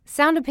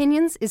Sound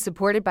Opinions is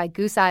supported by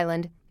Goose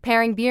Island,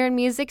 pairing beer and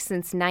music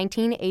since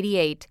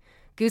 1988.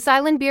 Goose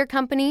Island Beer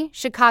Company,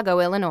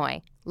 Chicago,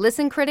 Illinois.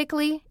 Listen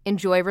critically,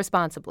 enjoy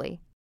responsibly.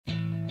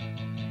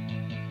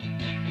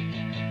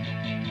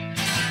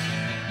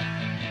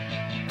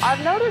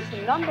 I've noticed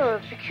a number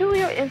of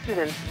peculiar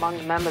incidents among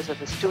the members of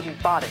the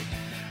student body,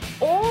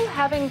 all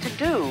having to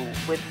do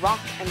with rock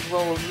and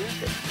roll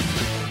music.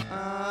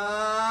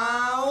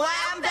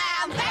 Wham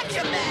bam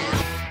Benjamin!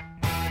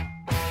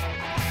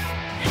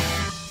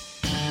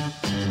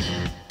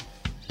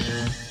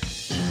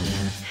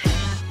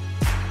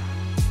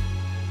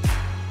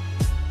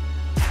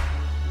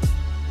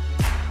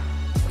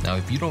 Now,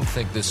 if you don't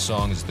think this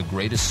song is the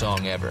greatest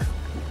song ever,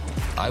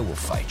 I will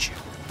fight you.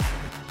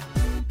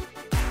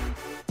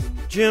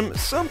 Jim,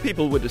 some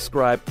people would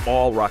describe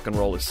all rock and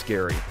roll as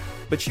scary,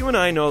 but you and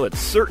I know that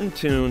certain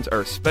tunes are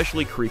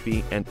especially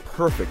creepy and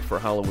perfect for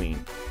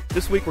Halloween.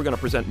 This week we're going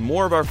to present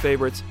more of our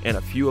favorites and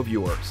a few of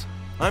yours.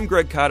 I'm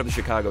Greg Cott of the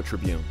Chicago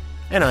Tribune.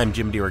 And I'm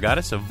Jim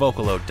DeRogatis of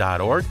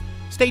Vocalo.org.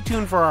 Stay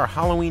tuned for our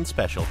Halloween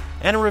special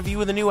and a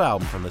review of the new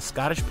album from the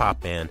Scottish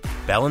pop band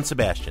Belle and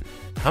Sebastian,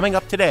 coming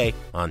up today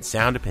on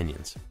Sound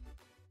Opinions.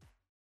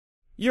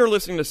 You're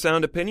listening to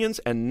Sound Opinions,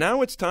 and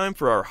now it's time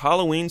for our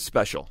Halloween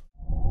special.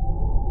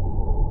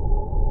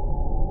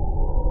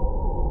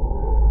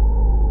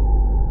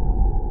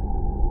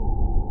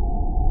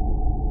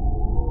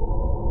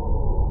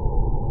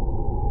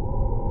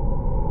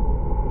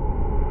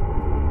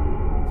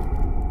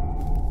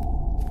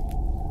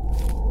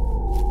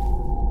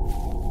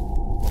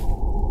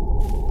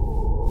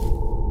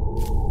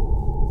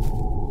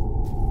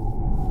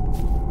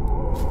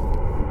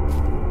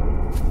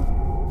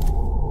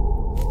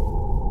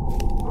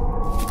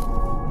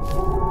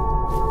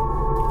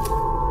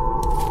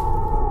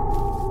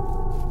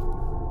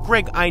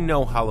 Greg, I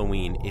know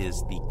Halloween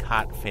is the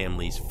Cott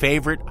family's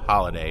favorite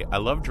holiday. I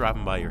love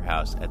driving by your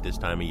house at this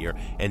time of year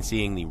and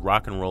seeing the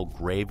rock and roll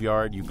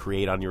graveyard you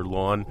create on your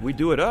lawn. We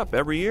do it up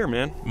every year,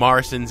 man.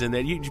 Morrison's in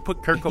there. You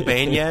put Kurt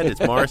Cobain yet?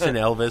 It's Morrison,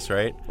 Elvis,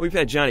 right? We've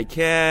had Johnny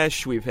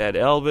Cash, we've had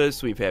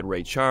Elvis, we've had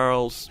Ray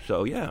Charles.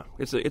 So, yeah,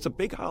 it's a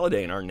big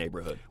holiday in our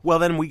neighborhood. Well,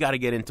 then we got to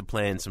get into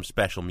playing some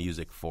special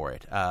music for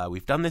it.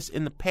 We've done this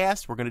in the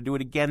past. We're going to do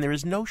it again. There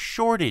is no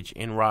shortage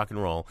in rock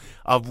and roll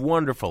of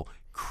wonderful,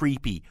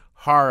 creepy,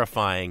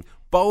 horrifying,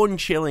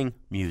 bone-chilling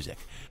music.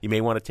 You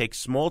may want to take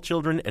small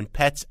children and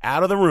pets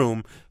out of the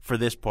room for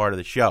this part of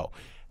the show.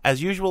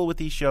 As usual with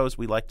these shows,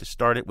 we like to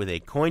start it with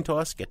a coin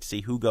toss, get to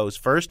see who goes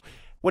first.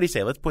 What do you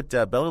say? Let's put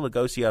Bela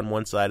Lugosi on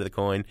one side of the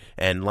coin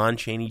and Lon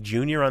Chaney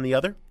Jr. on the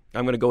other?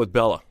 I'm going to go with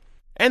Bella.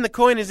 And the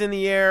coin is in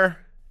the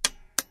air.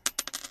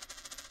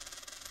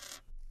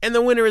 And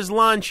the winner is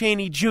Lon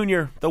Chaney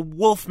Jr., the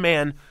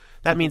Wolfman.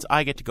 That means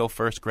I get to go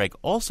first, Greg.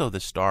 Also the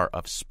star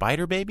of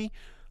Spider Baby,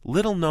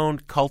 little-known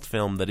cult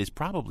film that is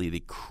probably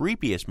the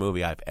creepiest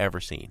movie I've ever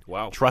seen.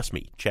 Wow. Trust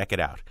me, check it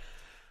out.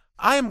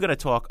 I am going to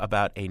talk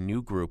about a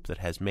new group that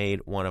has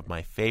made one of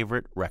my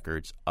favorite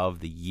records of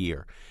the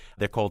year.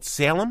 They're called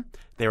Salem.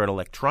 They're an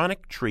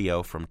electronic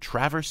trio from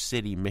Traverse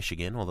City,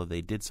 Michigan, although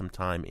they did some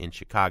time in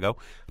Chicago.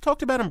 I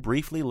talked about them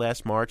briefly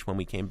last March when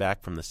we came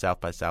back from the South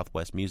by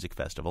Southwest Music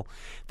Festival.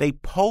 They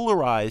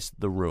polarized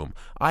the room.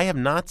 I have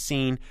not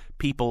seen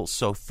people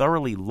so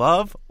thoroughly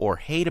love or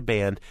hate a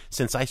band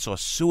since I saw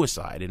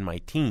Suicide in my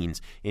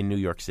teens in New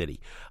York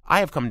City. I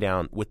have come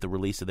down with the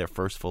release of their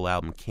first full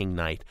album, King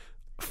Knight,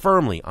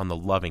 firmly on the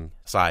loving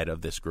side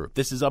of this group.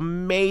 This is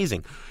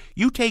amazing.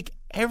 You take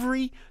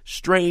every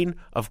strain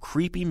of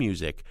creepy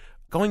music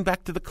going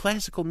back to the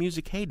classical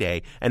music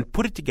heyday and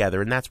put it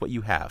together, and that's what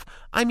you have.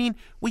 I mean,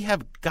 we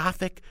have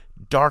gothic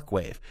dark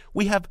wave.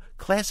 We have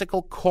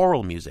classical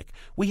choral music.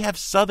 We have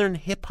southern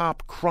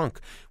hip-hop crunk.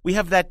 We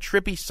have that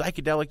trippy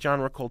psychedelic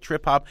genre called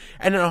trip-hop,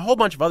 and then a whole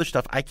bunch of other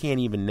stuff I can't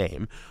even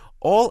name,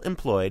 all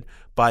employed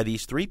by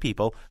these three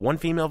people, one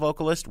female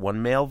vocalist,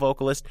 one male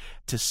vocalist,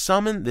 to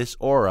summon this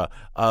aura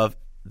of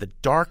the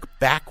dark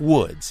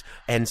backwoods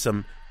and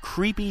some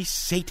creepy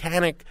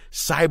satanic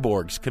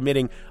cyborgs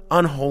committing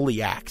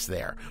unholy acts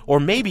there. Or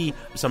maybe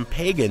some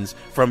pagans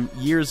from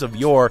years of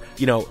yore,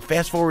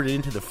 fast forwarded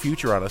into the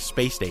future on a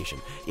space station.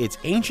 It's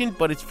ancient,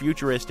 but it's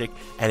futuristic,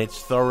 and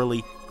it's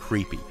thoroughly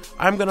creepy.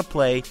 I'm going to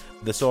play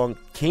the song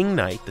King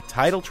Knight, the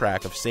title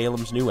track of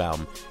Salem's new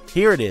album.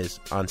 Here it is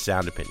on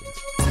Sound Opinions.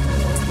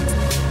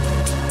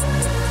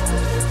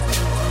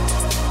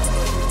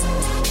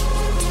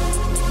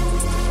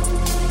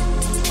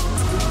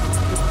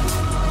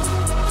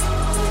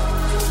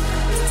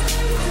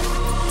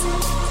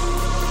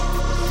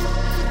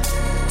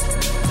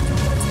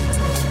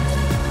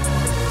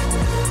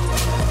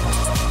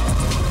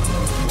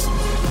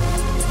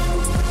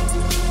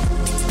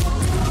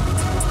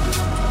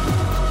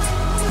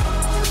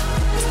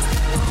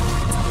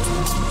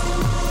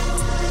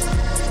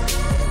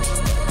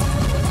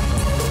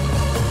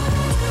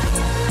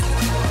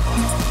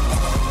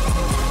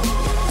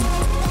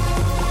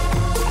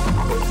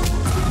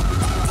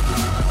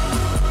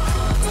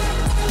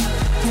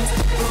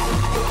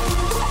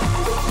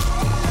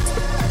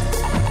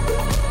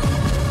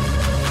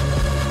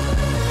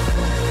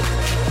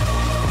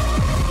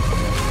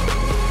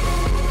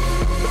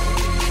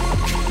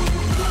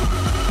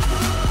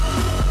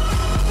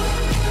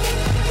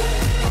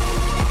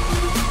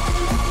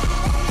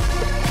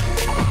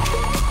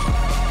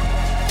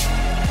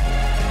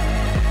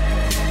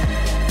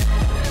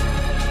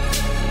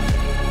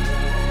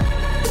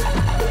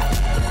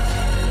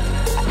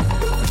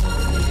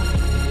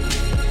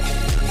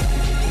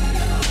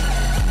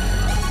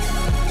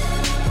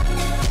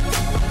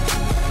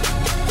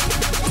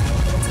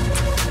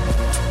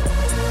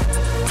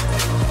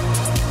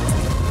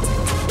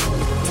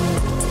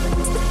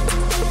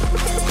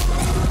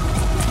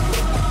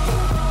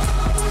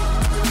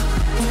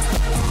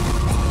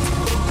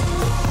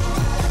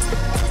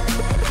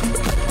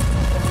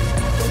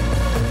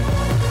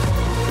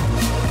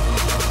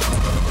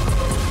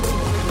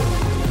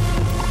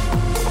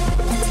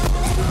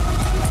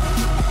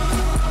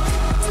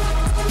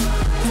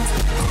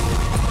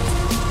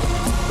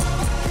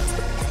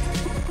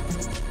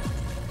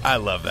 I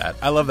love that.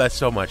 I love that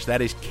so much.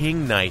 That is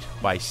King Knight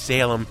by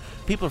Salem.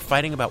 People are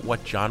fighting about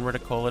what genre to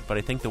call it, but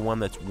I think the one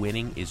that's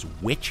winning is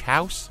Witch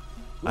House.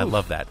 Oof. I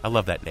love that. I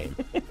love that name.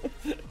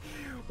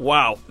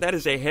 Wow, that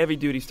is a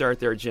heavy-duty start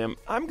there, Jim.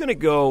 I'm going to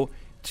go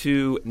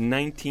to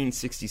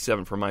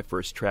 1967 for my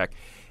first track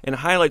and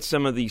highlight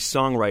some of the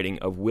songwriting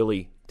of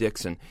Willie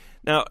Dixon.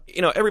 Now,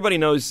 everybody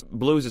knows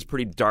blues is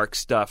pretty dark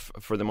stuff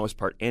for the most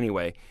part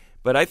anyway,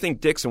 but I think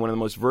Dixon, one of the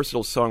most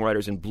versatile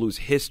songwriters in blues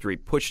history,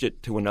 pushed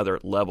it to another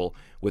level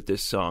with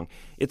this song.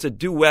 It's a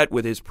duet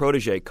with his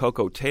protege,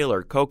 Coco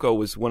Taylor. Coco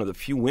was one of the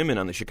few women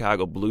on the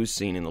Chicago blues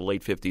scene in the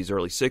late 50s,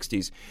 early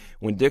 60s,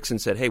 when Dixon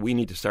said, hey, we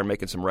need to start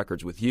making some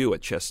records with you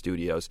at Chess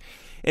Studios.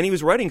 And he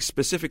was writing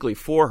specifically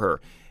for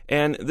her.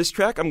 And this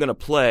track I'm going to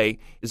play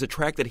is a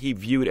track that he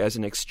viewed as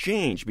an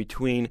exchange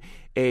between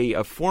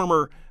a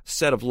former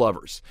set of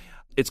lovers.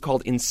 It's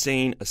called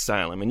Insane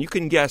Asylum, and you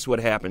can guess what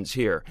happens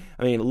here.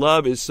 I mean,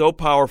 love is so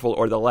powerful,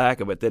 or the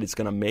lack of it, that it's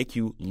going to make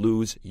you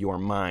lose your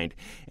mind.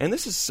 And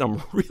this is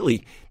some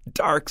really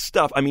dark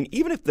stuff. I mean,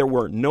 even if there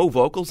were no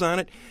vocals on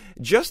it,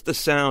 just the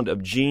sound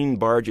of Gene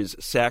Barge's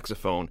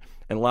saxophone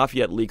and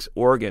Lafayette Leake's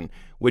organ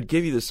would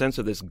give you the sense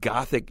of this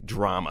gothic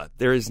drama.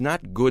 There is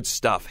not good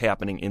stuff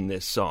happening in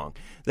this song.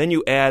 Then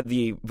you add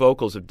the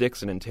vocals of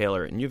Dixon and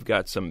Taylor, and you've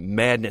got some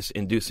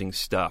madness-inducing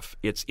stuff.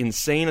 It's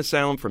Insane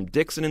Asylum from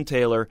Dixon and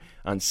Taylor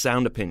on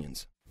Sound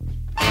Opinions.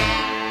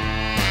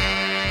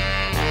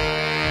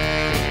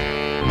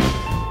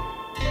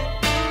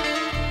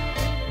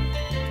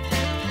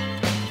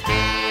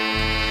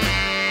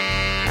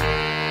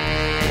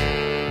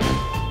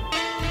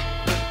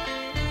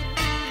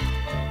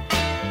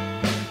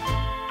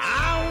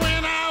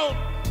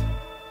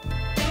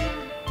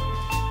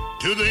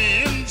 To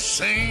the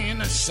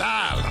insane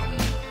asylum,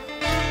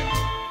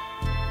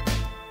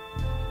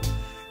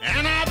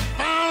 and I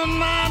found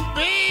my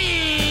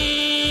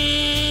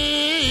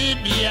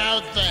baby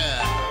out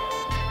there.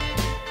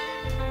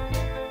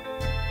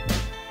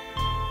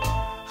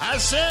 I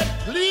said,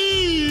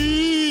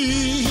 please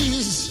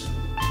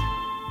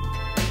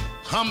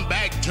come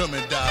back to me,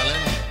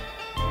 darling.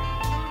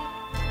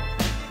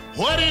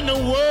 What in the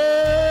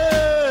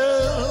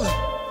world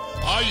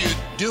are you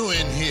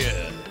doing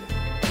here?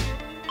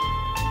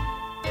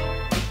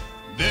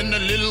 Then the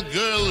little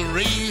girl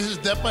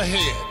raised up her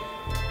head.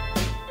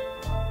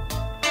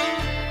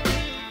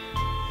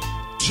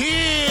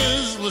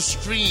 Tears were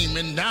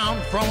streaming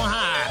down from her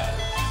eyes.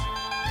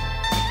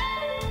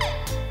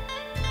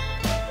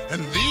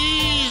 And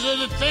these are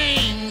the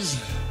things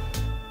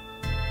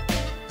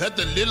that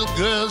the little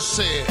girl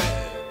said.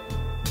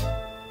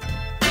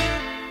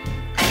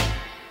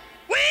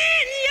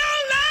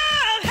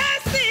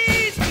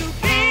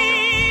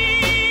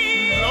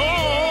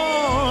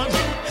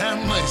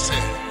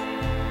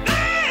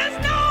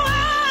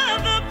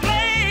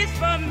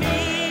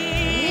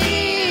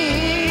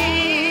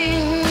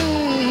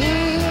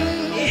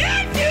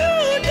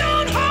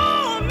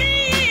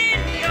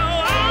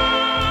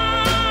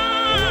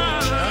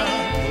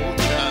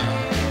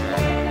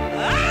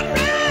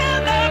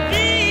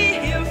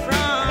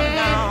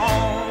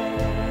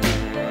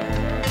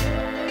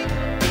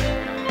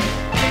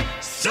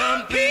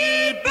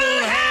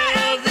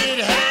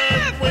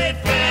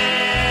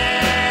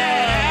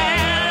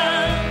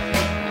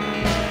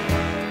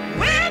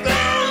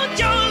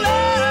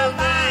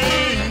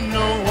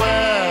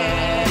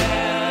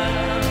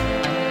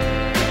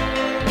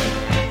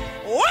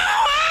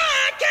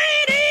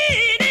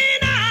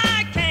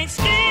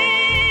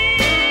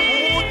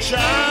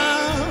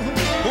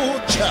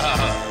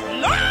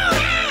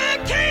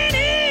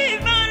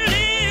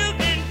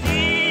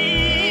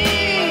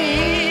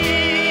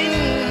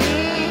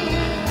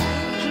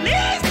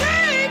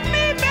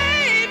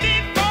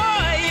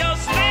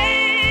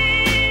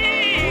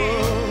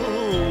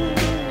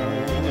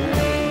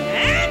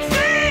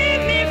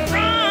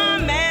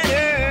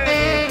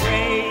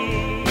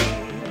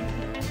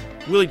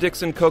 Willie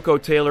Dixon, Coco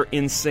Taylor,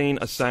 Insane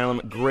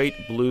Asylum,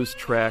 great blues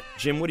track.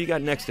 Jim, what do you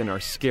got next in our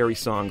scary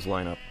songs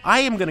lineup? I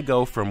am going to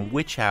go from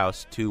Witch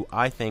House to,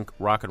 I think,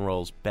 rock and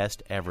roll's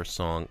best ever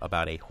song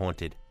about a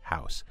haunted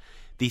house.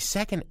 The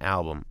second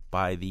album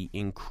by the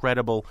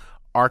incredible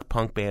art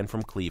punk band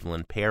from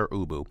Cleveland, Pere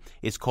Ubu,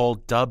 is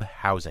called Dub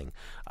Housing.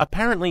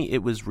 Apparently,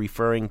 it was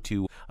referring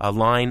to a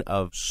line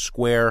of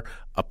square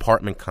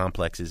apartment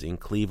complexes in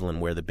Cleveland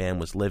where the band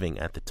was living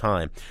at the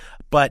time.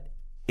 But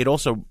it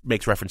also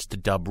makes reference to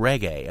dub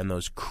reggae and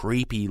those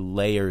creepy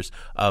layers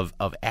of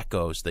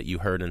echoes that you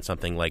heard in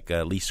something like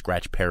Lee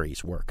Scratch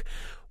Perry's work.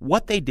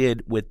 What they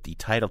did with the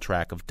title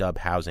track of Dub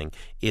Housing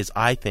is,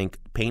 I think,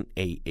 paint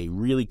a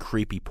really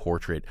creepy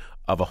portrait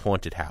of a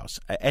haunted house,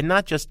 and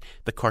not just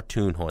the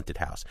cartoon haunted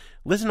house.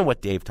 Listen to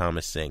what Dave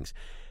Thomas sings.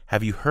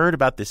 Have you heard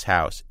about this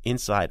house?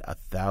 Inside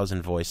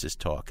 1,000 voices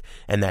talk,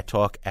 and that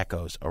talk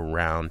echoes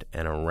around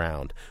and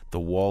around. The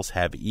walls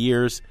have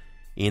ears.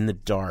 In the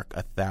dark,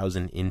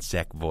 1,000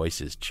 insect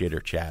voices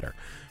chitter-chatter.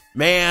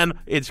 Man,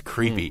 it's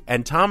creepy.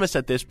 And Thomas,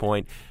 at this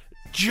point,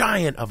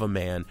 giant of a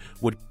man,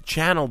 would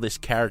channel this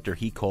character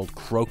he called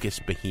Crocus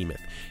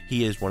Behemoth.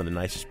 He is one of the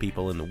nicest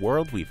people in the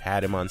world. We've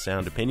had him on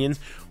Sound Opinions,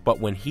 but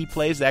when he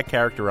plays that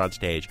character on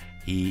stage,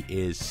 he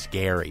is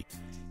scary.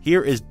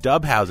 Here is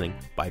Dub Housing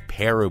by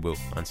Pere Ubu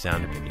on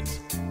Sound Opinions.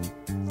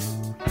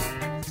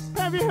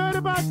 Have you heard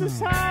about this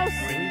house?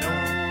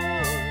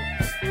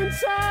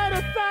 Inside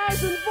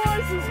 1,000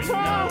 voices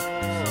talk,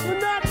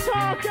 and that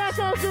talk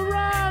echoes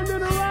around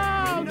and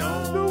around.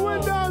 The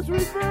windows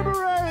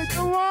reverberate,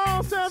 the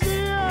walls have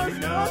ears.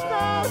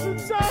 1,000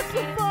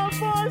 saxophone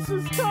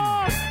voices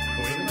talk.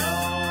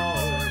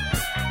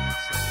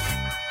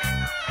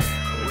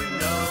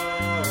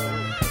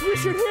 You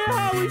should hear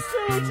how we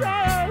sue each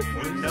other.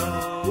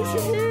 You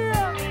should hear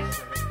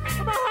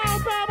about how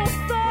Babel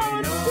fell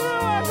and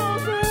still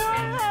echoes away.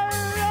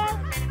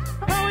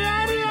 How we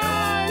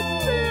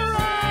idealize,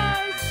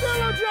 theorize,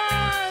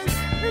 syllogize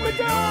in the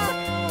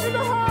dark, in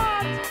the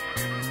heart.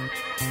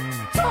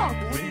 Talk!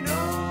 We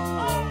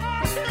know.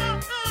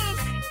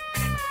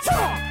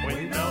 Talk!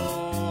 We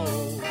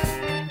know.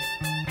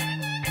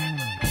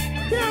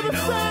 Hear the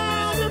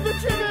sound of the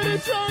Trinity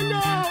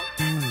jungle.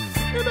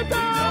 In the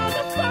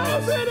dark,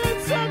 1,000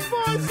 insect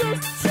voices.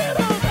 Shit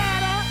on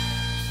matter.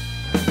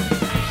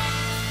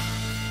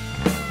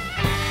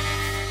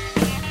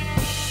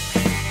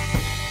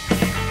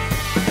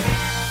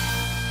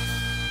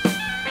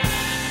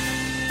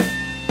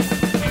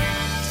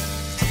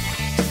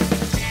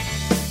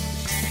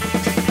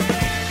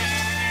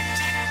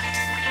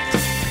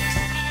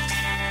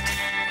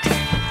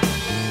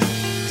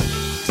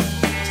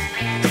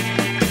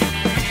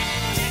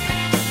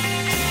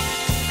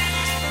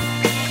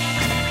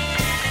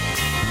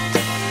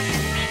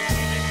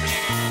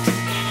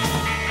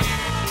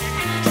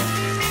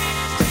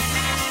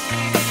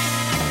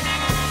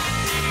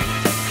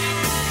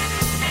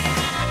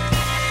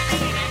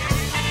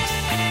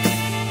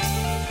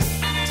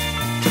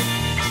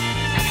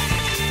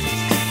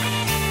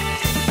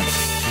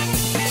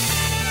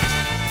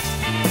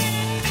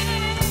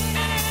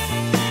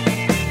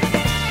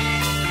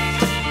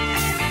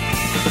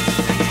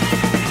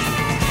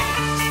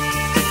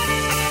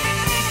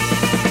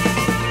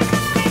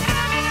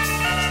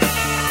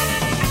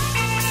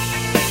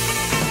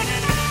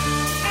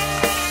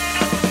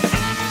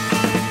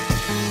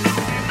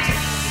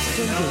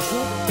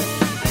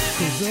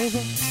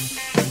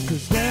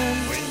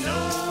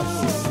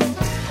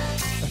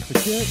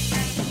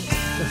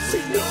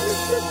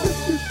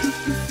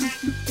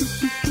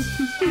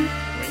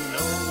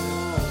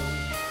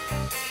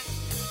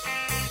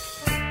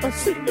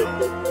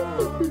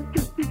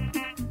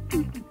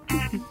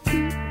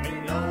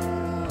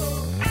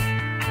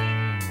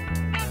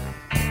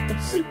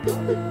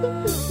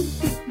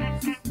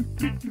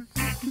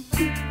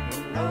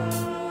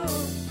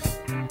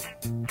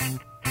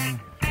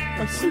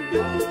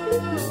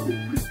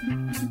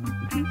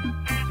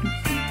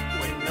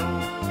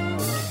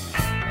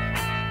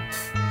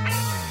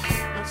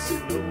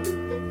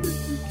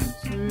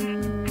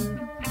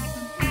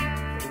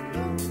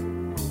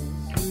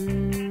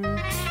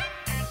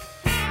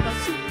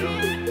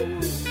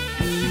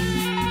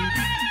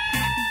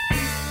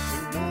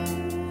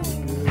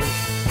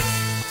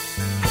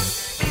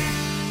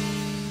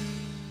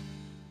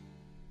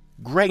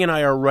 Greg and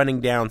I are running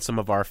down some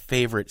of our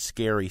favorite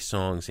scary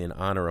songs in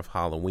honor of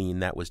Halloween.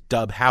 That was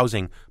Dub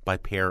Housing by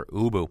Pere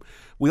Ubu.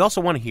 We also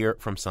want to hear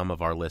from some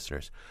of our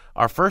listeners.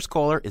 Our first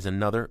caller is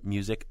another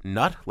music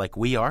nut like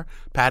we are.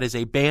 Pat is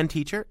a band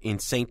teacher in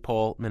St.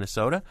 Paul,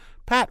 Minnesota.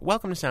 Pat,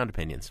 welcome to Sound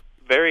Opinions.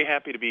 Very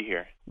happy to be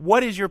here.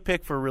 What is your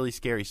pick for a really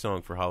scary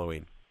song for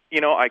Halloween? You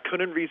know, I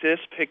couldn't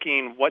resist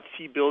picking What's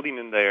He Building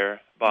in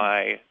There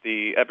by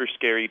the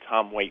ever-scary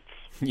Tom Waits.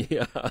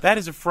 Yeah. That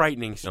is a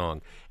frightening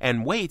song.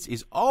 And Waits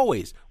is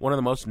always one of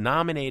the most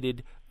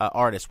nominated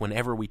artists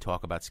whenever we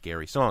talk about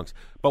scary songs.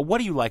 But what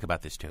do you like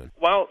about this tune?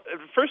 Well,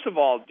 first of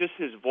all, just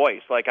his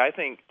voice. Like, I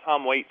think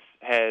Tom Waits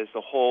has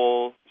the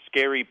whole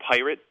scary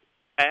pirate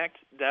act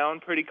down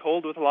pretty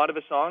cold with a lot of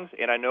his songs.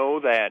 And I know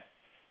that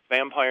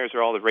vampires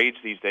are all the rage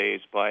these days,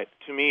 but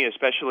to me,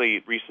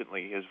 especially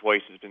recently, his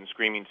voice has been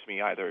screaming to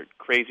me either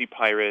crazy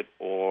pirate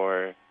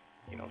or,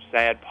 you know,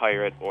 sad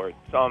pirate or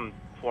some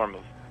form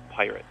of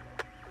pirate.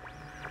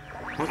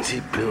 What's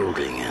he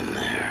building in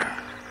there?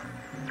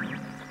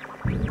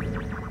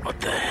 What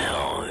the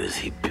hell is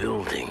he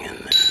building in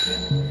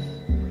there?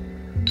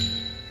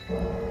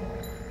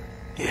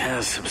 He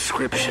has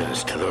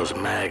subscriptions to those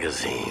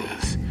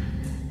magazines.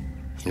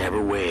 He never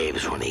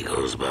waves when he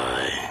goes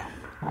by.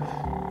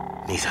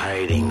 He's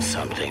hiding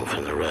something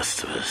from the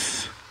rest of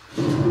us.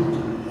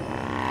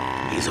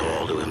 He's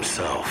all to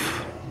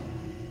himself.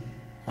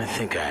 I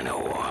think I know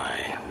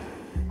why.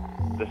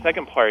 The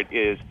second part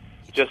is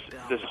just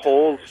this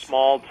whole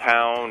small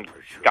town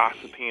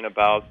gossiping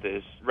about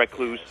this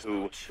recluse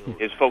who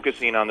is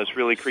focusing on this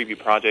really creepy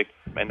project,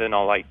 and then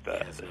all like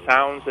the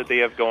sounds that they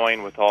have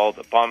going with all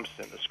the bumps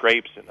and the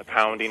scrapes and the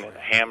pounding and the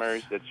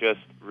hammers. It's just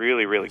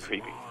really, really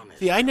creepy.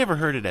 See, I never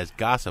heard it as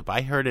gossip.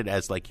 I heard it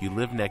as like you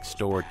live next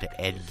door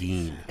to Ed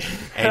Gein,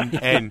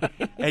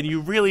 and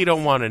you really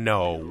don't want to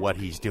know what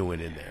he's doing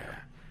in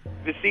there.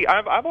 You see,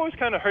 I've always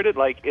kind of heard it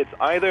like it's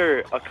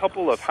either a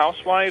couple of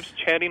housewives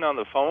chatting on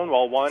the phone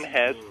while one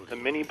has the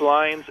mini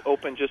blinds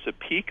open just a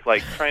peek,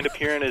 like trying to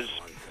peer in his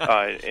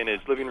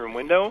living room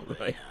window,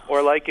 Right.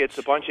 or like it's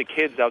a bunch of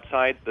kids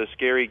outside the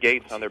scary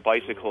gates on their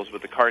bicycles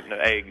with a carton of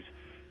eggs,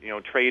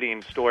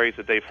 trading stories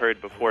that they've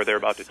heard before they're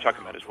about to chuck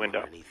them at his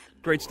window.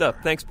 Great stuff.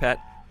 Thanks, Pat.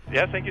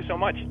 Yeah, thank you so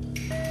much.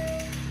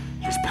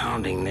 He's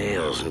pounding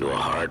nails into a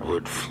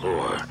hardwood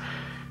floor.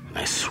 And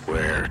I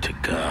swear to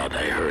God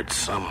I heard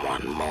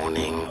someone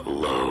moaning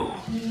low.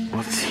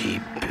 What's he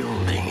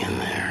building in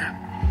there?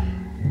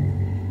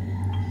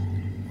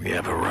 We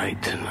have a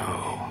right to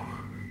know.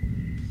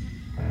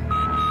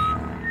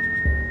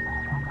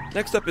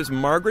 Next up is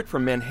Margaret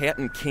from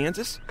Manhattan,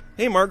 Kansas.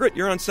 Hey, Margaret,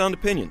 you're on Sound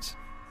Opinions.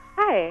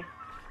 Hi.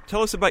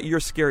 Tell us about your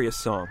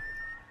scariest song.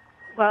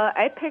 Well,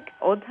 I picked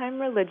Old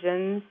Time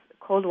Religion's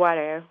Cold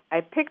Water.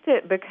 I picked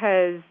it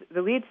because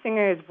the lead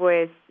singer's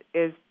voice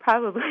is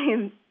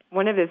probably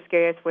one of the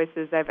scariest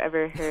voices I've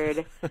ever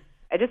heard.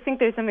 I just think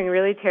there's something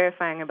really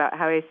terrifying about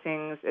how he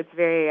sings. It's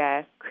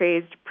very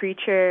crazed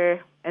preacher,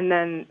 and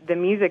then the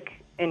music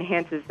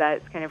enhances that.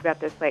 It's kind of got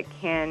this like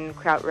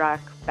krautrock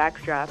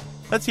backdrop.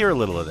 Let's hear a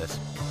little of this.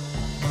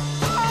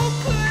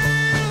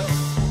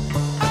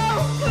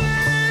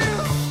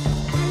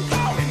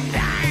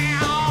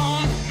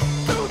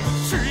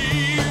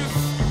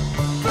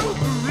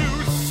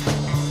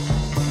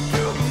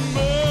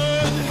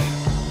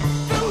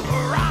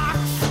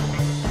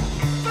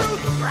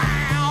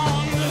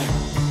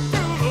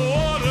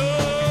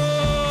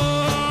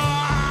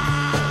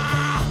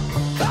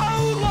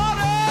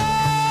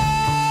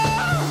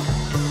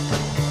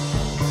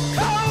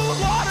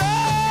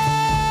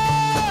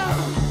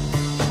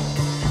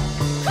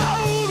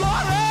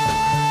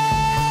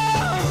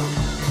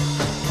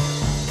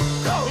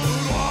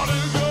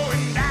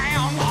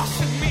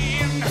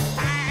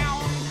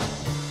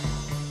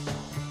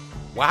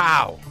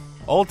 Wow.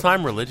 Old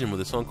Time Religion with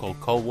a song called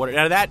Cold Water.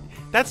 Now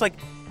that's like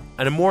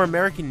a more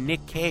American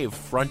Nick Cave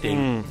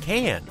fronting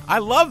Can. I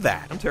love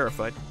that. I'm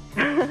terrified.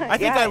 I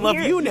think I love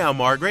you now,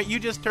 Margaret. You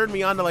just turned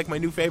me on to like my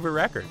new favorite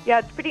record. Yeah,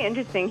 it's pretty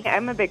interesting.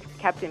 I'm a big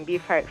Captain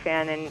Beefheart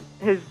fan, and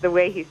the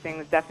way he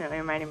sings definitely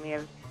reminded me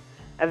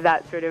of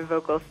that sort of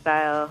vocal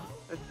style.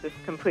 It's just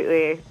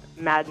completely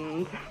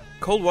maddened.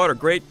 Cold Water,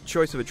 great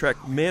choice of a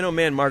track. Man, oh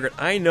man, Margaret,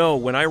 I know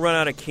when I run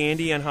out of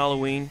candy on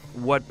Halloween,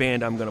 what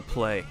band I'm going to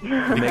play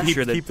to make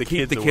sure that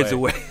keep the kids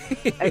away.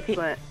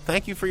 Excellent.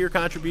 Thank you for your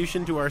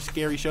contribution to our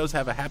scary shows.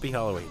 Have a happy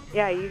Halloween.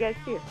 Yeah, you guys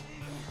too.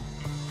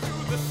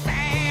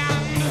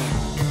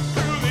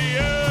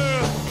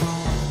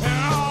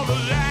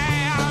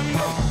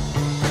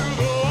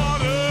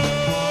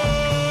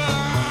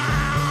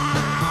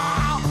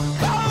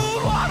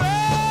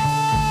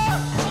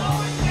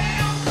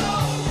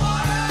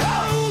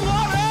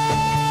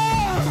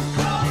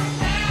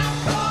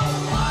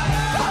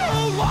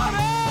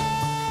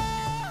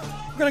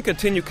 We're going to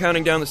continue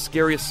counting down the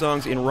scariest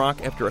songs in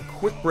rock after a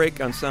quick break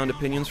on Sound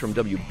Opinions from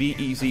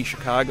WBEZ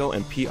Chicago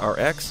and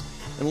PRX,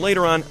 and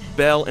later on,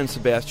 Belle and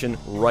Sebastian,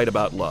 Right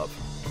About Love.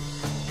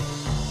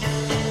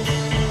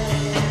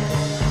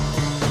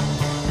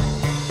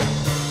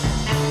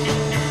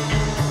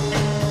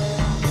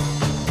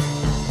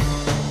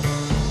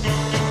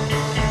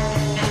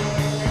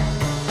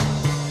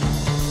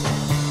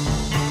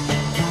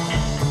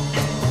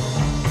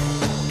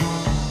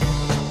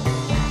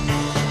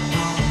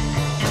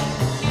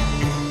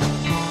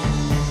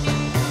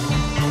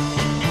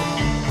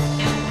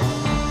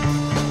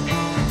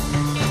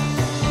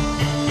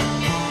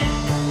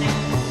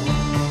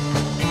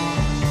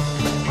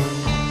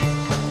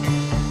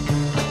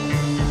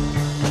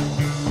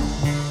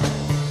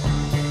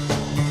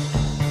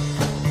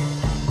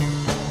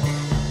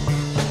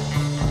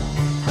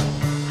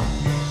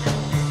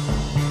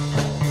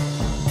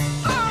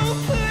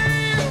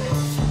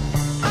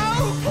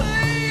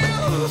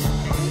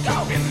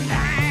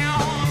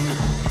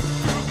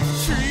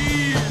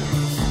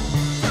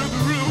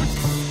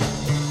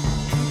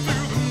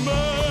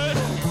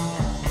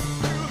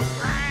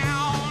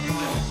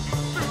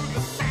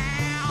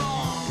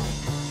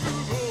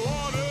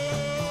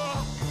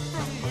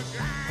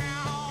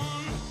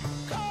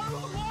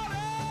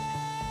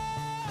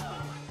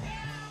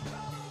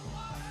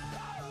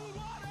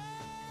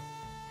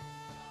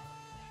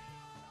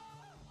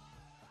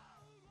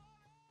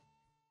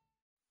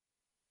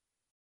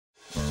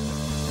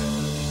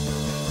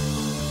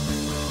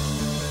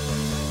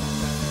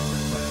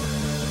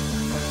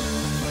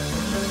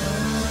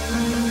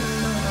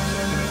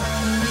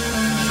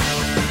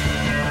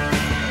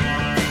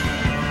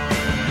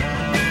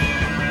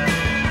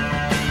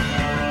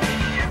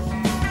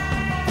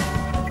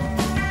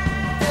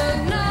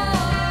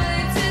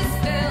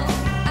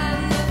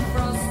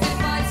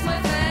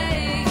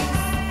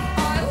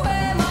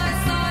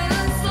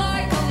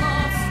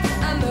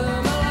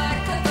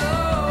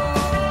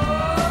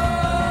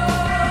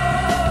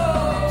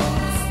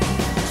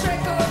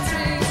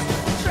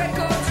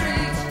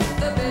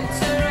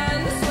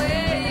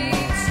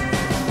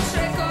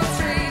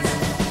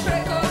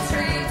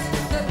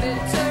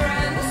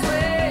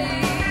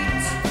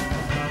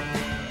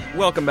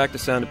 Welcome back to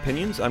Sound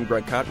Opinions. I'm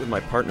Greg Cott with my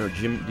partner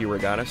Jim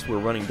DeRogatis. We're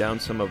running down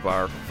some of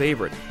our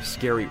favorite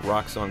scary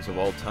rock songs of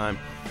all time.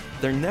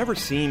 There never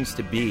seems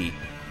to be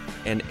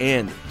an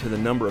end to the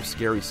number of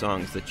scary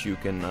songs that you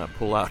can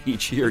pull out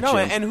each year, No,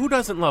 Jim. and who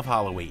doesn't love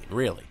Halloween,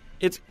 really?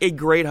 It's a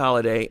great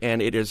holiday, and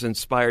it has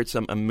inspired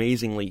some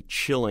amazingly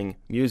chilling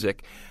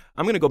music.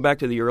 I'm going to go back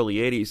to the early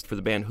 80s for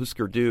the band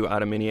Husker Du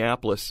out of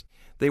Minneapolis.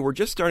 They were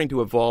just starting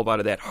to evolve out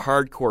of that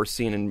hardcore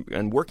scene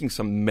and working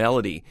some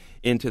melody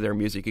into their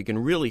music. You can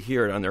really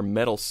hear it on their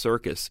Metal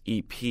Circus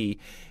EP.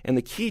 And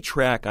the key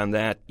track on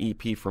that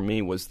EP for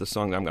me was the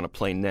song I'm going to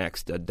play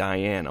next,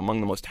 Diane, among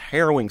the most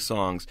harrowing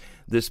songs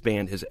this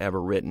band has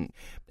ever written.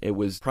 It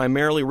was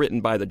primarily written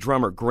by the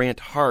drummer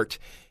Grant Hart.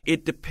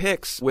 It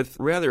depicts with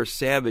rather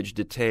savage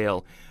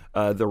detail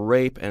the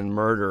rape and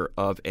murder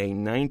of a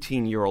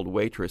 19-year-old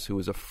waitress who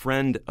was a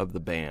friend of the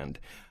band,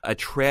 a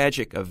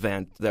tragic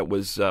event that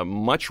was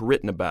much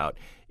written about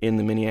in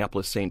the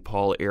Minneapolis-St.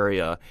 Paul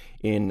area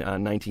in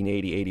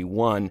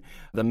 1980-81.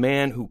 The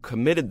man who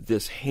committed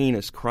this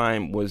heinous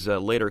crime was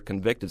later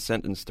convicted,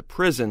 sentenced to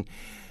prison,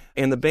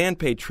 and the band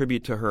paid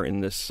tribute to her in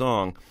this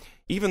song.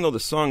 Even though the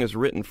song is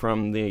written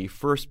from the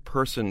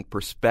first-person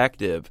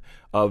perspective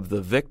of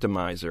the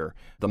victimizer,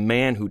 the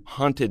man who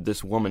hunted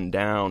this woman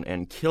down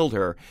and killed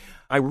her,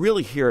 I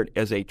really hear it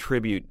as a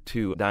tribute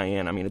to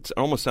Diane. I mean, it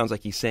almost sounds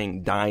like he's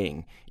saying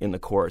dying in the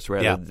chorus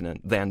rather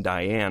than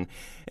Diane.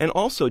 And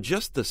also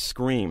just the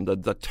scream,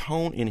 the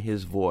tone in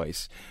his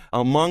voice.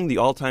 Among the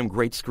all-time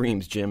great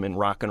screams, Jim, in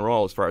rock and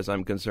roll as far as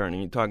I'm concerned.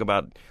 And you talk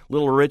about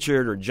Little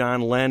Richard or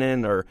John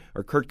Lennon or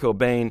Kurt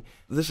Cobain.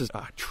 This is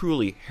a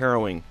truly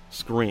harrowing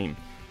scream.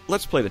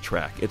 Let's play the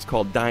track. It's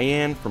called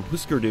Diane from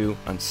Husker Du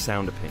on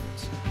Sound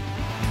Opinions.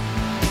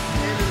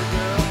 Hey, little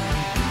girl,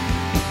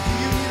 do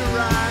you need a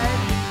ride?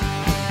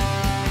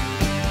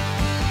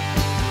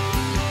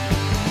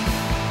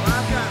 Well,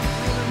 I've got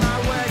room in my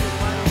wagon.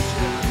 Why don't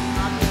you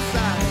hop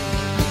inside?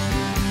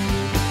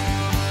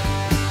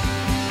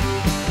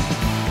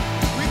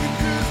 We can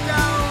cruise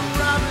down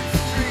Robert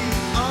Street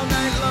all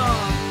night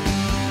long.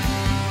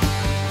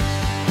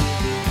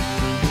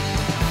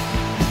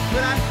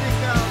 But I think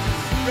I'll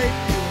just rape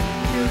you and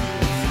kill you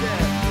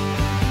instead.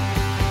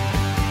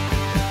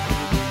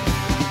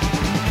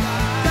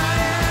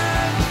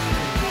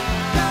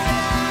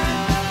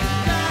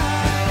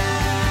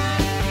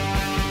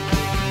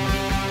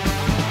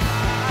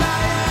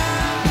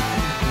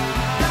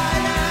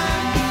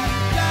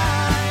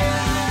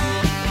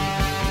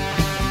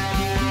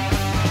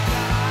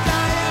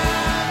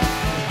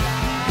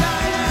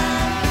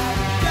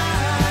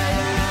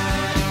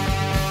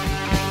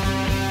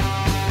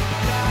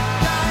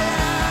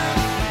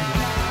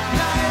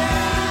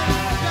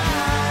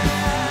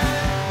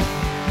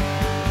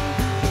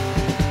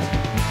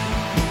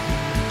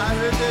 I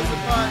heard there's a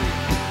party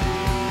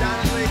down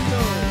at Lake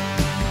Cove.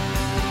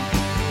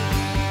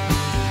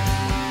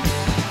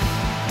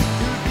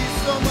 It would be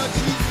so much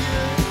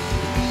easier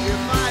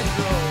if I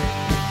drove.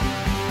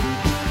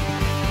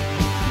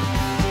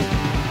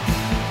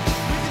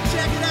 We could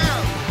check it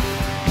out.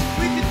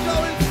 We could go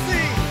and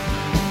see.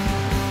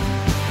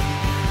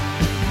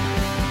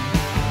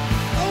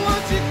 Oh,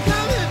 won't you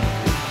come and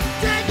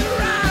take a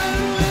ride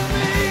with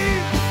me?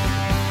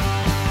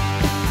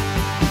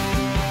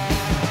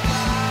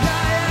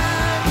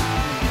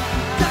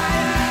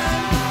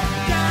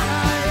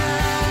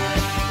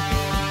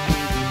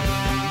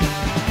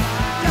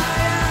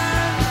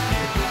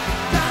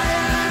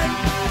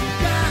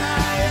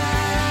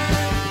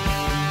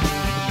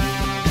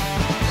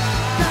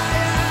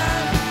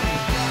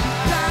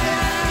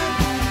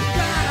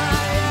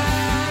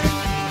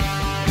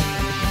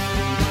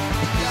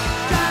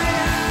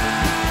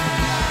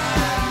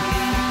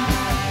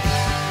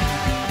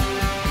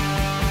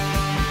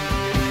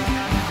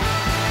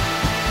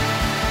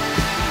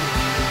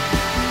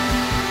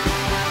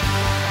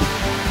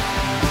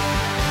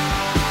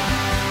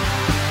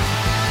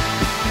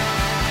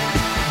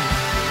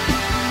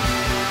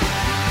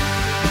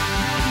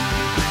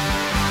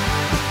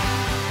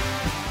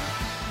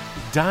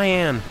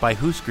 Diane by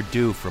Husker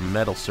Du from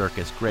Metal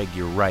Circus. Greg,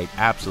 you're right.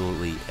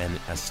 Absolutely an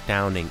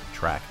astounding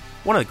track.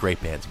 One of the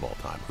great bands of all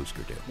time,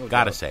 Husker Du. No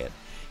Gotta doubt. say it.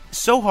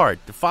 So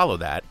hard to follow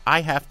that,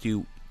 I have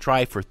to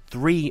try for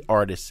 3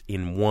 artists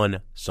in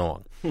one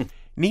song.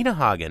 Nina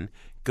Hagen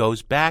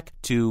goes back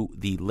to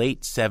the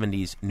late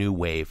 70s New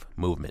Wave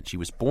movement. She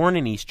was born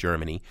in East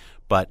Germany,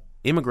 but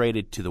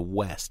immigrated to the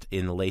West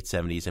in the late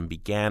 70s and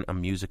began a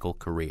musical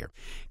career.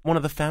 One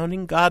of the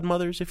founding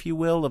godmothers, if you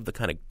will, of the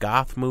kind of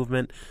goth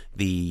movement,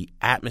 the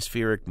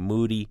atmospheric,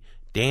 moody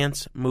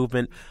dance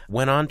movement.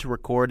 Went on to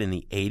record in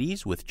the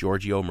 80s with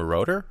Giorgio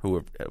Moroder,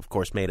 who, of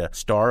course, made a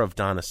star of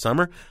Donna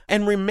Summer,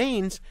 and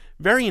remains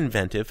very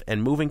inventive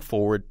and moving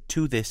forward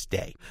to this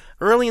day.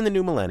 Early in the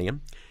new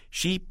millennium,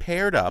 she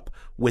paired up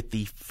with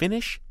the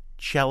Finnish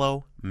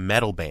cello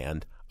metal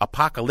band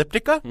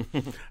Apocalyptica.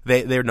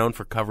 They're known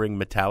for covering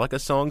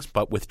Metallica songs,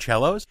 but with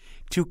cellos,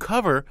 to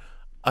cover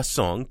a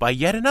song by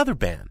yet another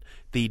band,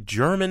 the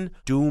German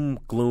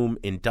doom-gloom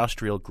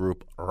industrial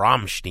group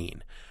Rammstein.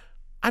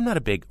 I'm not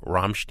a big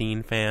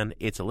Rammstein fan.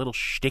 It's a little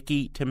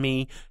shticky to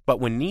me. But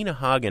when Nina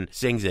Hagen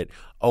sings it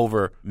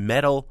over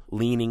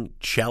metal-leaning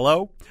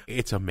cello,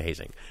 it's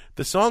amazing.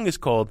 The song is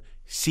called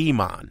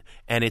Seemann,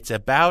 and it's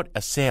about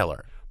a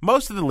sailor.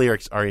 Most of the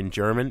lyrics are in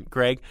German,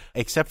 Greg,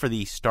 except for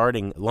the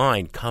starting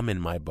line, "Come in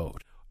my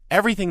boat."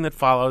 Everything that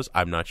follows,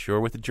 I'm not sure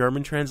what the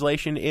German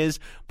translation is,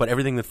 but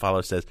everything that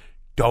follows says,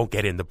 don't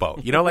get in the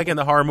boat. You know, like in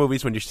the horror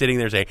movies when you're sitting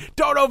there saying,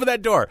 don't open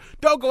that door,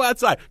 don't go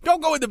outside,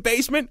 don't go in the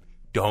basement,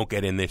 don't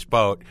get in this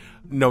boat,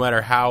 no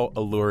matter how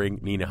alluring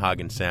Nina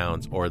Hagen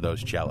sounds or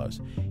those cellos.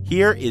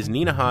 Here is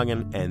Nina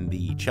Hagen and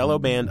the cello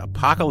band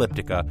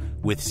Apocalyptica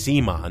with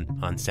Seemann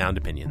on Sound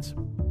Opinions.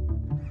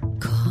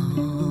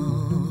 Komm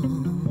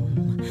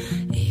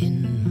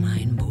in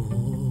mein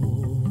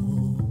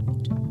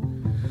Boot,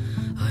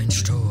 ein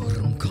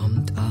Sturm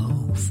kommt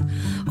auf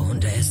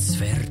und es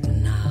wird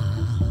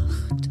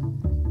Nacht.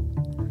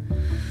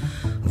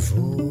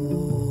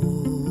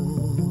 Wo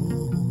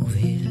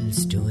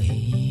willst du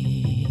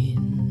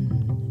hin?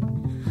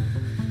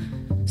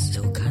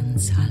 So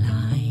ganz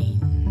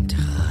allein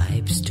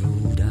treibst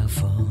du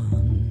davon.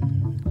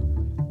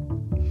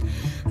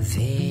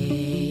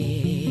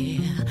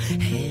 Wer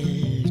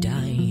hält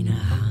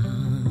deine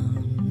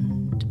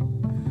Hand,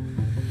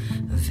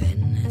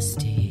 wenn es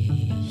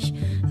dich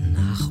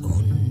nach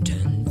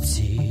unten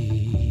zieht?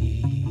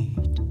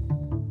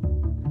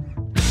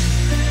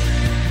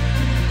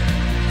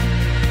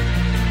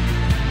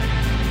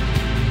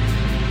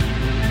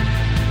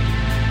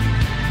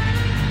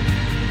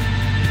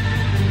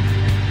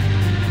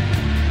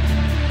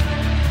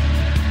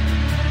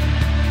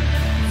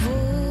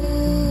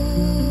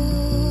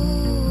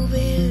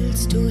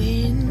 Du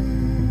hin,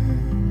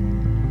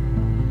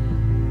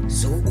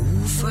 so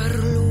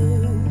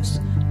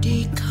uferlos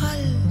die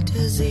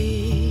kalte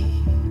See.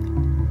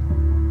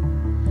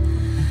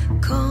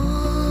 Komm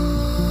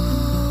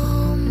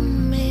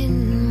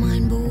in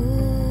mein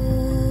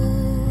Boot,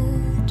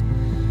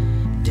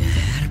 der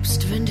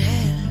Herbstwind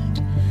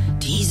hält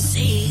die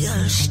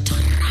Segel straff.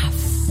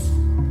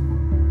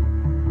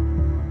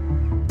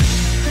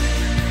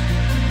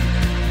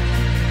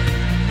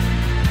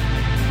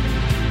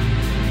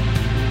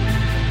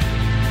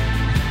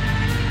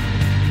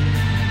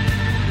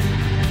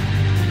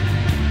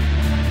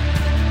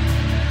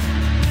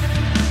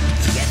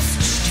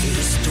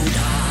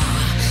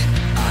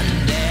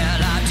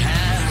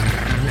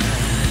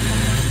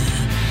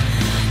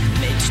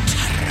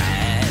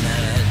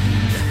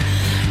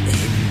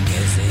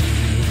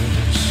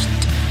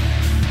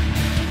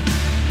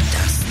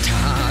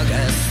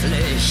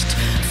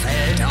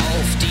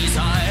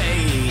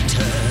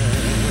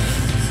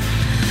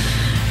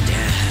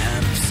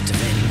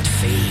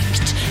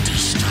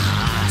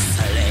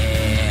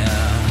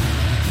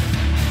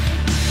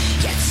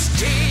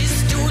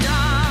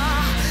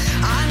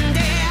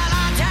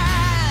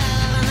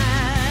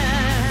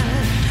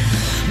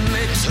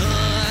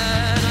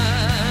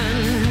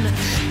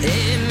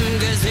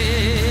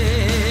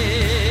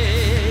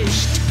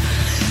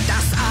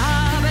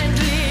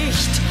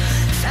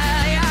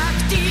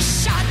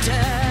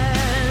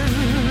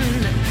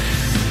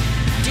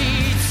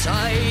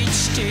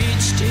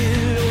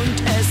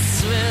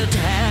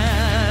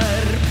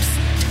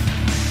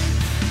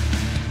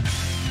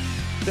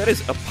 That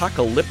is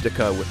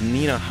Apocalyptica with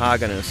Nina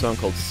Hagen and a song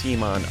called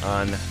Seemann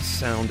on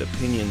Sound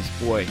Opinions.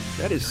 Boy,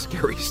 that is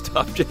scary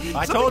stuff.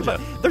 I told you.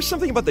 There's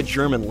something about the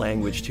German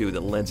language, too,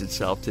 that lends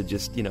itself to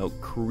just,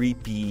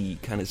 creepy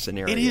kind of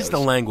scenarios. It is the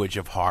language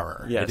of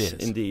horror. Yes, it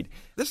is. Indeed.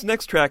 This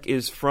next track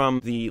is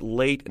from the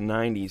late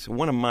 90s,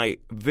 one of my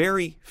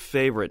very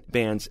favorite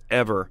bands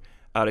ever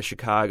out of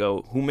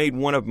Chicago, who made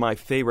one of my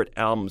favorite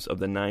albums of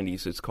the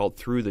 90s. It's called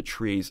Through the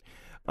Trees.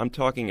 I'm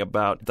talking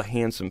about the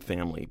Handsome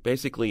Family,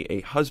 basically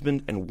a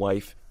husband and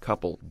wife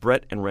couple,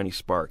 Brett and Rennie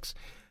Sparks.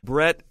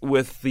 Brett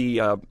with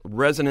the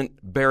resonant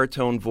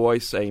baritone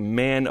voice, a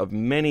man of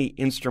many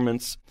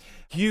instruments,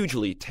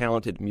 hugely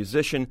talented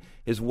musician.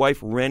 His wife,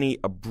 Rennie,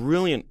 a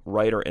brilliant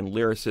writer and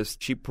lyricist.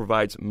 She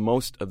provides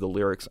most of the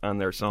lyrics on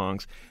their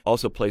songs,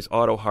 also plays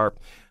auto harp.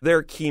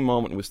 Their key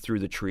moment was Through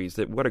the Trees.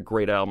 What a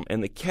great album.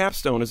 And the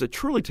capstone is a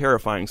truly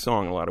terrifying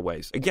song in a lot of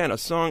ways. Again, a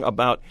song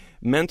about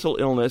mental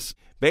illness.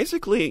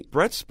 Basically,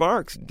 Brett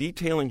Sparks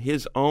detailing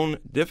his own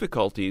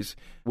difficulties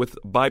with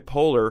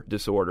bipolar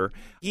disorder.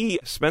 He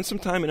spent some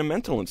time in a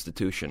mental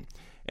institution.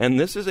 And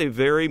this is a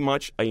very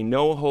much a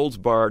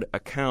no-holds-barred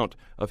account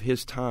of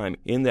his time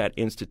in that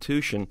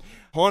institution,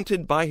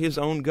 haunted by his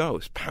own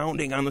ghost,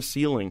 pounding on the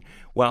ceiling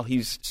while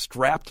he's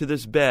strapped to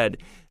this bed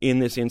in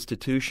this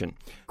institution.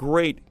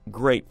 Great,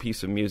 great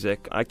piece of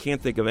music. I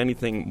can't think of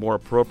anything more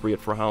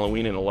appropriate for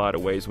Halloween in a lot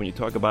of ways when you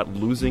talk about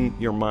losing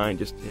your mind,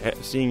 just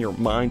seeing your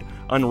mind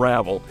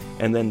unravel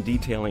and then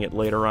detailing it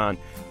later on.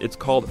 It's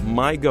called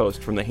My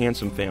Ghost from the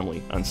Handsome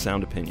Family on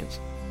Sound Opinions.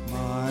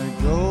 My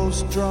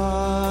ghost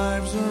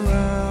drives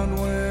around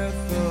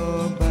with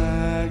a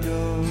bag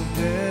of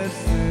dead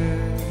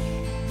fish,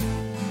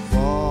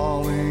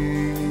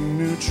 falling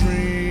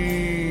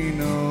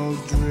neutrinos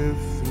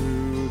drift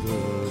through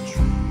the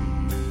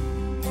trees.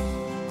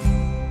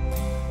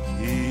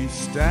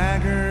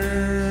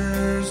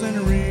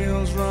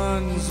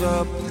 Fills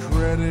up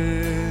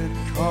credit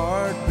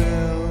card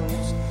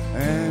bills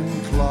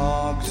and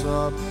clogs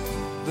up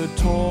the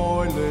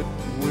toilet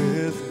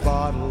with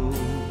bottles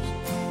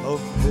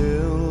of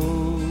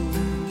pills.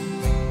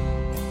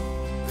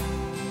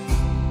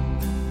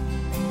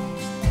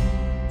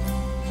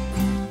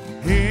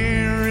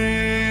 Here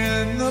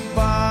in the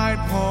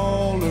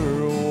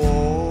bipolar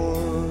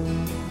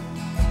ward,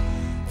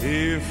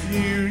 if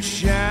you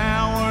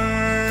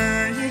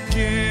shower, you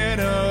get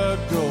a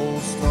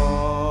gold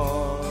star.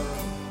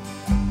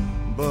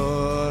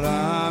 But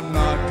I'm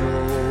not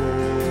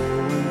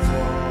going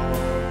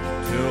far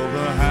till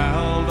the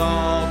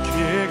Haldol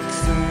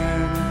kicks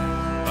in.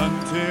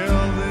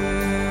 Until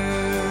then,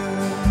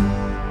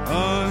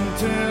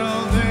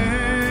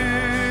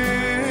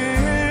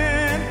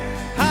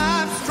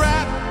 I'm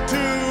strapped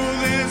to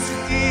this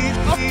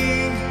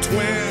heaving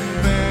twin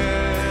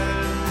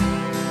bed,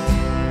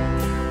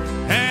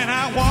 and I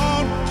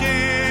won't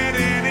get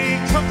any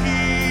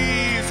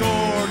cookies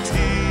or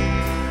tea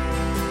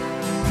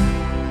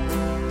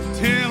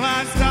till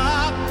I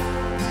stop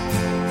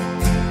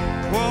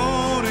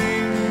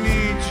quoting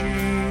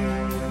Nietzsche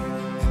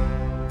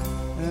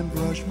and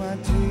brush my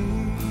teeth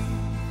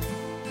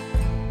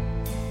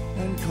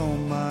and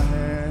comb my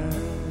hair.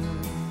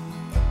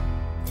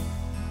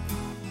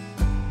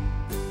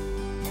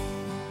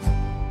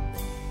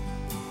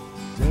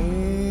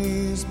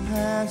 Days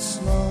pass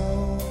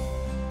slow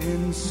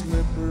in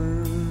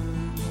slippers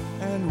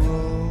and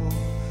row,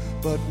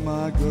 but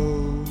my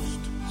ghost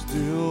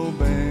still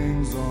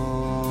bangs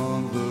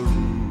on the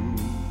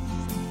roof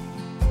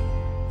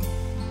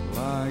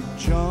like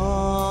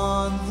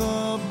John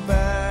the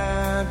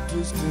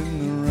Baptist in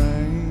the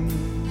rain,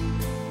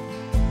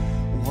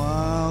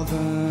 while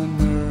the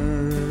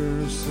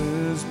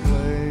nurses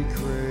play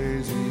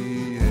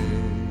Crazy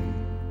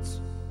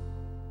Eights.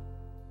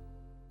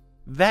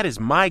 That is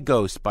My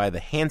Ghost by the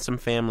Handsome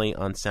Family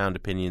on Sound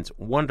Opinions.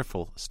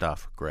 Wonderful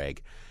stuff,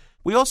 Greg.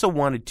 We also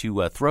wanted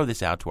to throw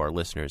this out to our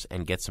listeners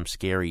and get some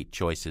scary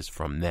choices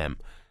from them.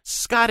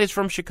 Scott is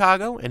from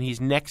Chicago, and he's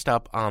next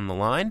up on the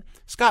line.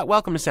 Scott,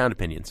 welcome to Sound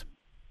Opinions.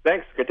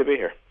 Thanks. Good to be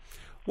here.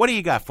 What do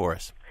you got for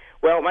us?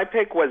 Well, my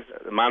pick was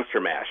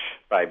Monster Mash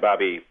by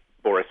Bobby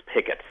Boris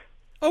Pickett.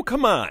 Oh,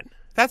 come on.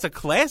 That's a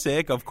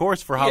classic, of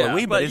course, for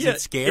Halloween, but is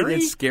it scary?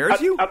 It scares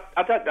you?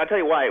 I'll tell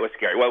you why it was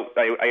scary. Well,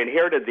 I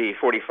inherited the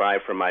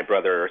 45 from my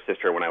brother or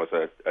sister when I was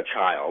a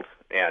child,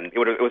 and it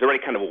was already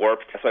kind of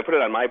warped, so I put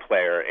it on my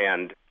player,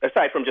 and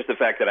aside from just the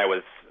fact that I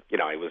was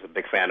a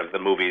big fan of the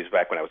movies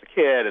back when I was a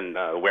kid, and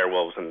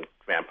werewolves and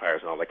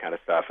vampires and all that kind of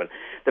stuff, and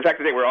the fact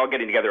that they were all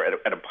getting together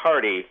at a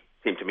party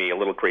seemed to me a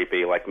little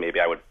creepy, like maybe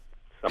I would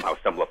somehow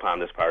stumble upon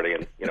this party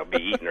and,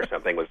 be eaten or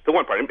something, was the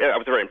one part. I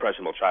was a very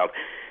impressionable child.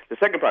 The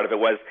second part of it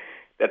was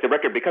that the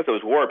record, because it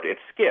was warped, it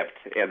skipped.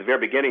 And the very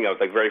beginning of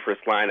the very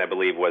first line, I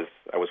believe, was,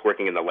 I was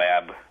working in the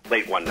lab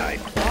late one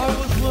night. I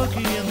was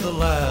working in the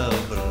lab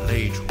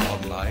late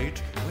one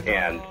night.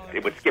 And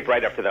it would skip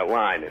right after that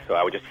line. So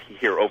I would just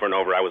hear over and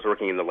over, I was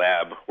working in the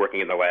lab,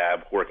 working in the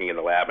lab, working in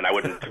the lab. And I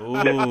wouldn't...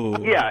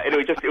 Yeah, and it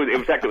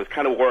was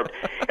kind of warped.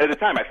 And at the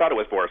time, I thought it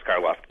was Boris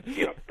Karloff,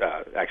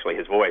 actually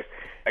his voice.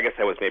 I guess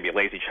I was maybe a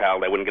lazy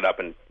child. I wouldn't get up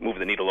and move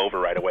the needle over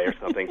right away or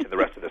something to the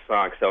rest of the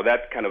song. So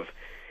that kind of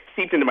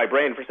seeped into my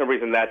brain. For some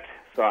reason, that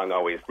song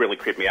always really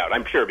creeped me out.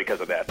 I'm sure because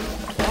of that.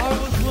 I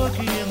was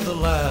working in the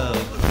lab,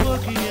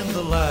 working in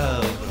the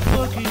lab,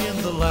 working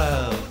in the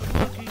lab.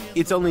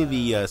 It's only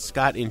the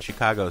Scott in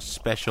Chicago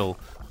special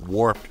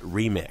warped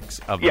remix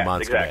of the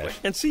Monster Mash.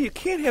 And see, you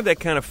can't have that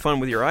kind of fun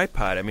with your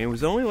iPod. I mean, it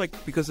was only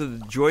because of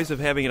the joys of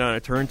having it on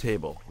a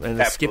turntable and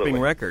the skipping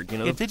record.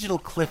 Yeah, digital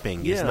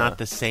clipping is not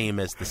the same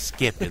as the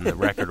skip in the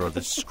record or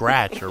the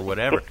scratch or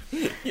whatever.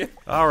 Yeah.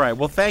 All right.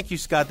 Well, thank you,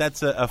 Scott.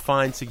 That's a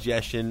fine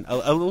suggestion.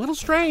 A little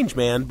strange,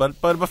 man, but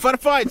a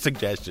fine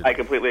suggestion. I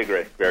completely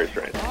agree. Very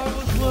strange. I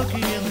was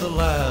working in the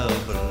lab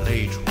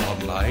late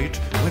one night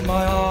when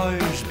my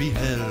eyes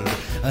beheld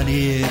an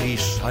eerie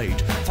sight,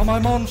 for my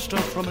monster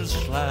from his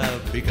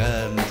slab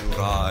began to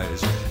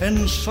rise,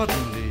 and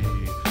suddenly,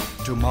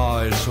 to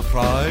my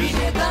surprise, He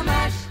did the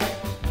mash.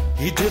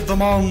 He did the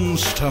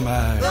Monster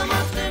Mash. The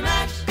Monster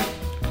Mash.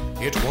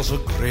 It was a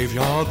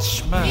graveyard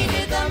smash. He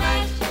did the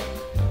mash.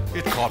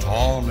 It caught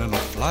on in a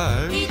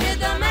flash. He did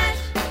the mash.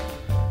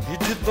 He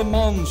did the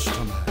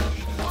Monster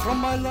Mash from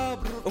my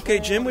laboratory. Okay,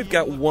 Jim, we've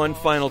got one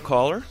final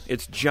caller.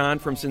 It's John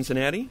from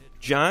Cincinnati.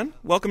 John,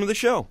 welcome to the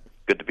show.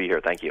 Good to be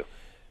here. Thank you.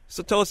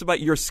 So tell us about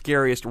your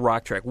scariest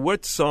rock track.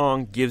 What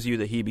song gives you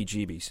the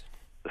heebie-jeebies?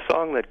 The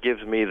song that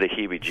gives me the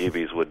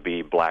heebie-jeebies would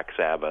be Black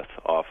Sabbath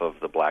off of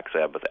the Black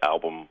Sabbath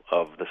album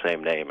of the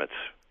same name. It's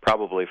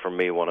probably, for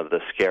me, one of the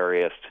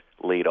scariest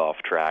lead-off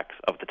tracks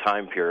of the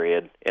time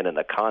period. And in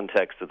the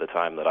context of the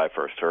time that I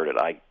first heard it,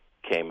 I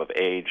came of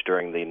age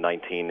during the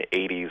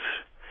 1980s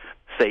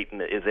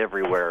Satan is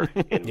everywhere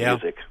in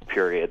music,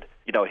 period.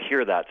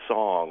 Hear that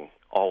song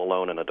all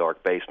alone in a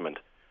dark basement.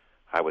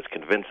 I was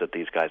convinced that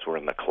these guys were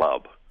in the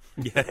club.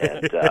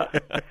 And,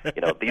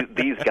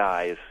 these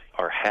guys,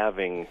 are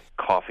having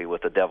coffee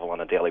with the devil on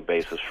a daily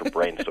basis for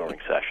brainstorming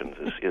sessions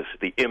is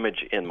the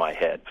image in my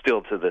head.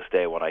 Still to this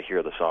day, when I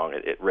hear the song,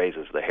 it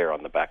raises the hair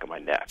on the back of my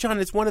neck. John,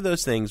 it's one of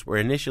those things where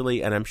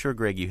initially, and I'm sure,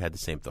 Greg, you had the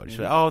same thought. You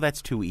said, oh,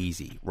 that's too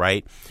easy,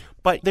 right?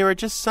 But there are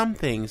just some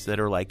things that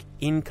are, like,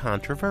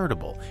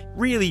 incontrovertible.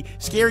 Really,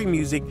 scary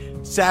music,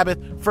 Sabbath,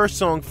 first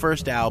song,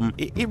 first album,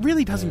 it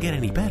really doesn't get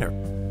any better.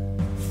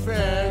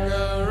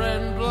 Figure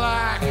in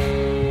black,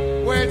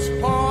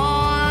 which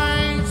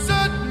points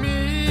at me.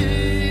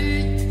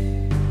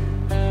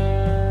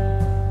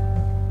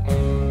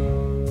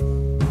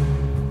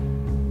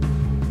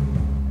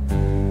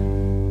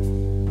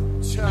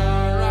 Turn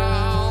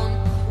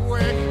around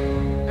quick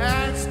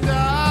and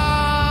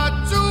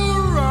start to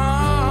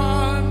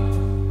run.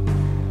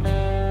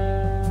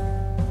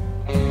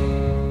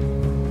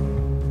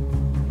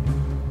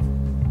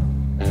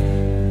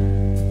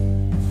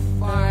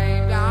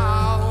 Find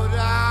out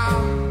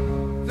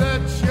I'm the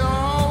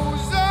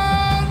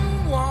chosen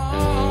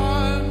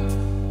one.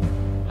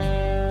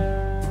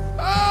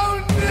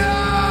 Oh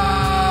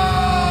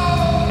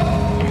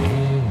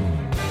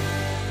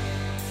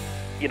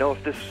no! You know,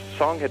 if this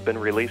song had been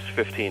released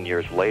 15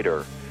 years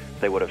later,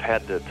 they would have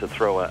had to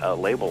throw a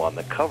label on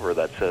the cover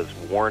that says,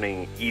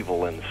 "Warning,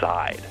 evil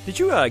inside." Did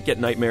you get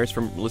nightmares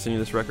from listening to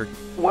this record?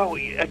 Well,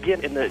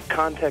 again, in the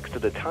context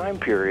of the time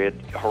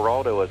period,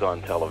 Geraldo is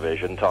on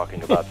television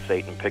talking about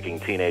Satan picking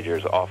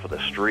teenagers off of the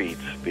streets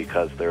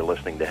because they're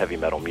listening to heavy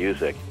metal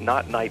music.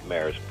 Not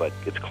nightmares, but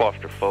it's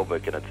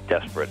claustrophobic and it's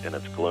desperate and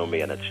it's gloomy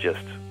and it's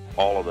just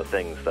all of the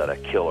things that a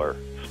killer,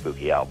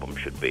 spooky album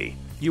should be.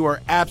 You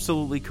are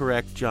absolutely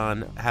correct,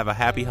 John. Have a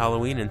happy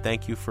Halloween, and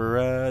thank you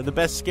for the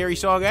best scary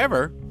song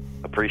ever.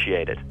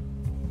 Appreciate it.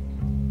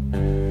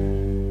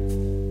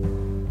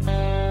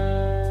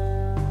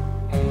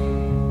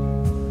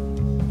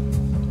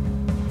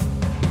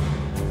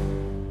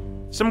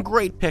 Some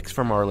great picks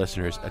from our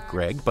listeners,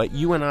 Greg, but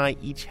you and I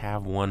each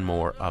have one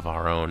more of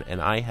our own,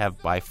 and I have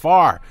by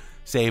far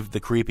saved the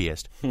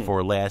creepiest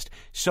for last.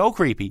 So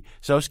creepy,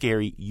 so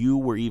scary, you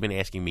were even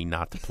asking me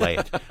not to play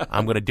it.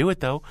 I'm going to do it,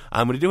 though.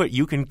 I'm going to do it.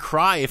 You can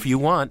cry if you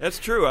want. That's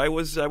true. I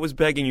was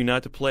begging you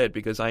not to play it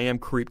because I am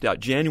creeped out,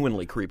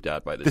 genuinely creeped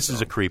out by this This song.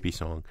 is a creepy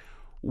song.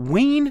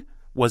 Ween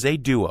was a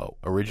duo,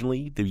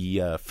 originally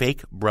the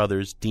fake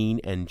brothers Dean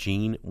and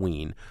Gene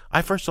Ween.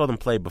 I first saw them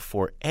play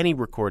before any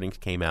recordings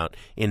came out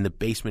in the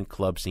basement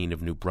club scene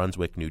of New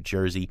Brunswick, New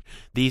Jersey.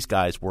 These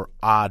guys were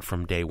odd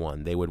from day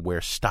one. They would wear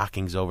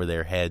stockings over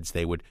their heads.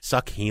 They would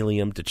suck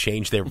helium to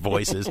change their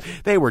voices.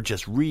 They were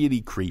just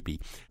really creepy.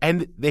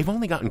 And they've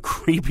only gotten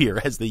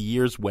creepier as the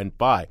years went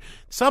by.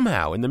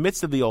 Somehow, in the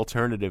midst of the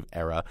alternative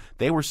era,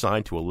 they were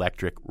signed to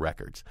Electric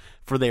Records.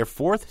 For their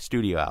fourth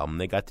studio album,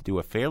 they got to do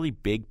a fairly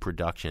big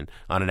production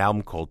on an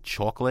album called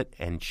Chocolate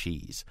and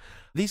Cheese.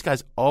 These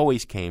guys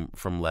always came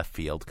from left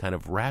field, kind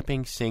of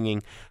rapping,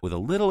 singing, with a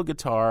little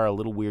guitar, a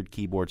little weird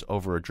keyboards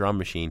over a drum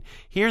machine.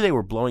 Here they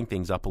were blowing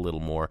things up a little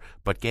more,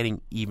 but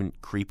getting even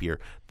creepier.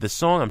 The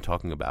song I'm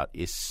talking about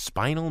is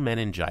Spinal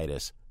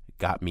Meningitis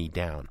Got Me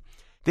Down.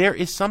 There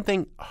is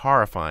something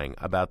horrifying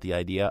about the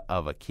idea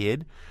of a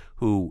kid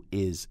who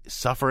is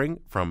suffering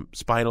from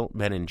spinal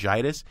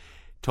meningitis,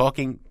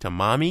 talking to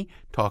mommy,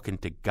 talking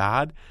to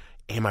God.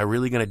 Am I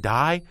really going to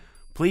die?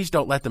 Please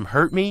don't let them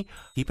hurt me.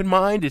 Keep in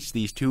mind, it's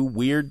these two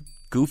weird,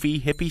 goofy,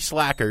 hippie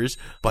slackers,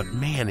 but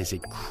man, is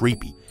it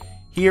creepy.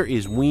 Here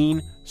is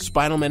Ween,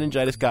 Spinal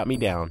Meningitis Got Me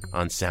Down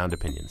on Sound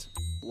Opinions.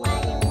 Why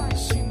you wanna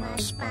see my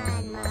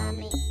spine,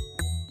 mommy?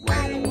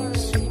 Why you wanna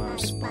see my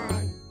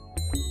spine?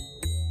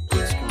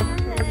 It's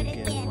gonna hurt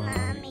again,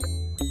 mommy.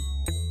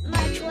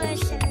 Much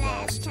worse than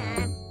last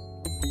time.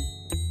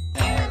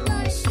 Am I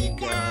gonna see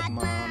God,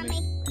 mommy?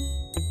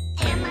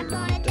 Am I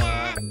gonna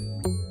die?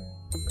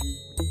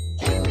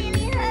 It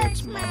really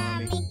hurts,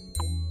 mommy.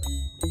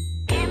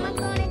 Am I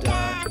gonna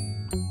die?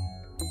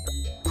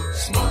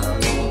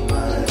 Smile on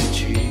my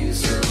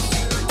Jesus,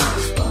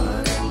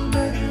 spinal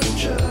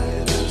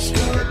meningitis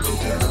got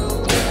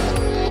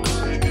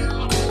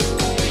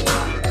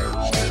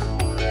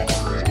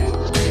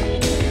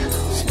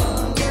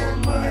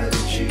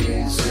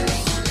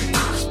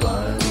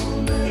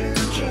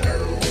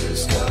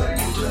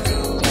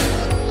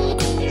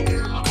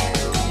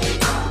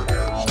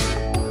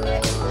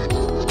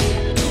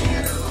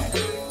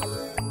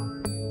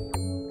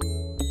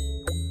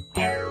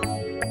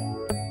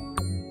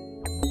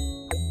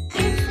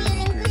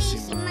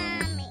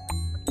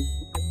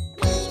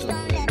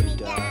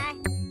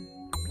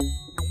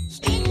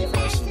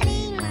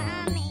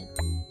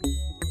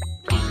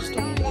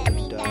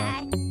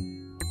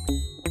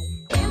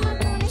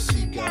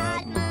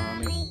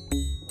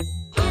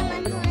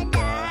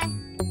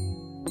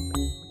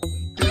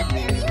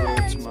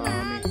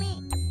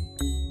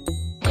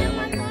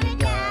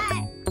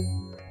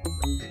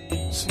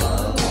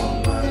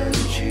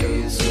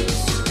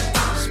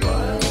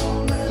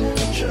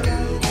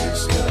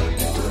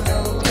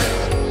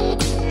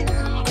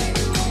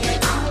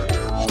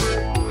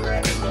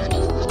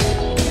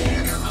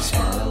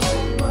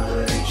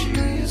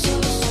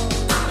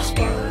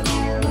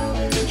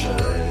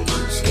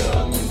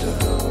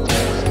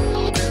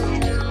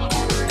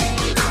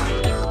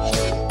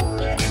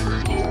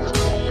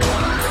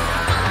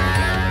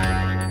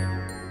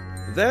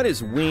That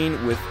is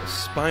Ween with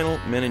Spinal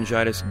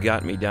Meningitis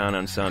Got Me Down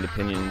on Sound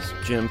Opinions.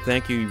 Jim,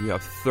 thank you. You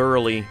have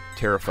thoroughly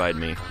terrified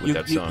me with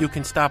that song. You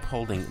can stop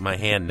holding my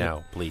hand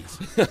now, please.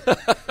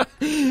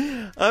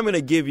 I'm going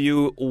to give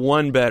you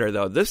one better,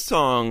 though. This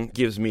song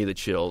gives me the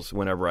chills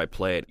whenever I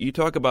play it. You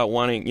talk about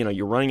wanting,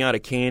 you're running out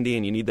of candy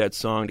and you need that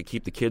song to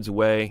keep the kids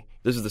away.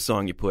 This is the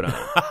song you put on.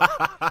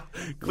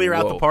 Clear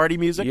out the party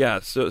music?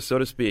 Yeah, so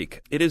to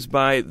speak. It is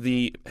by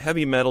the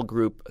heavy metal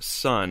group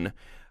Sun.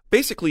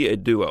 Basically a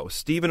duo,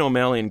 Stephen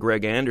O'Malley and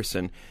Greg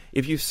Anderson.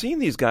 If you've seen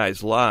these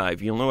guys live,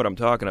 you'll know what I'm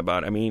talking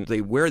about. I mean, they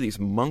wear these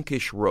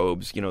monkish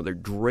robes. They're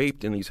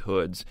draped in these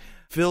hoods,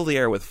 fill the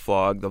air with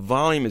fog. The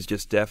volume is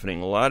just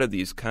deafening. A lot of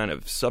these kind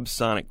of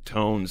subsonic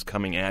tones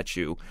coming at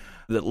you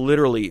that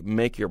literally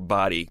make your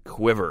body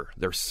quiver.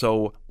 They're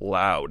so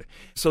loud.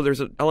 So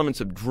there's elements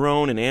of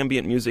drone and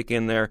ambient music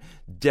in there,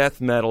 death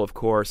metal, of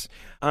course.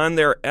 On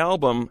their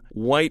album,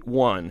 White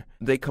One,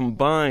 they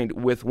combined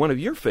with one of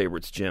your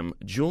favorites, Jim,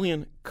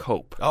 Julian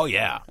Cope. Oh,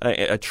 yeah.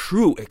 A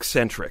true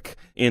eccentric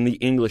in the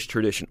English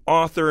tradition.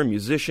 Author,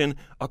 musician,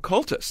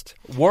 occultist.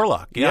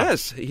 Warlock, yeah.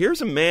 Yes,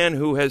 here's a man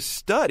who has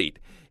studied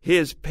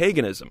his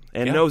paganism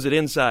and knows it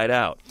inside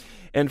out.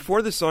 And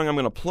for this song I'm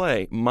going to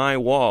play, My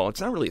Wall,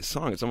 it's not really a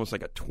song, it's almost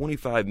like a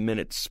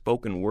 25-minute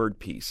spoken word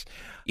piece.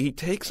 He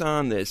takes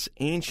on this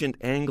ancient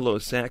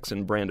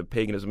Anglo-Saxon brand of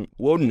paganism,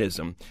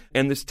 Wodenism,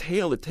 and this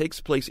tale that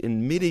takes place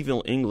in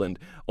medieval England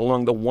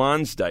along the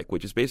Wansdyke,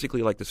 which is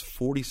basically like this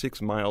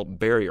 46-mile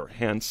barrier,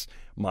 hence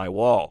My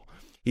Wall.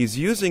 He's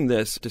using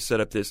this to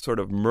set up this sort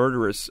of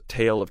murderous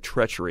tale of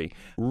treachery.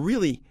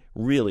 Really,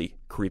 really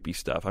creepy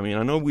stuff. I mean,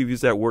 I know we've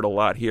used that word a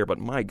lot here, but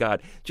my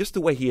God, just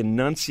the way he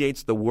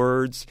enunciates the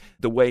words,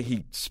 the way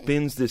he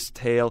spins this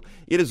tale,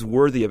 it is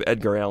worthy of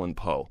Edgar Allan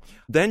Poe.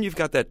 Then you've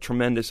got that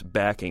tremendous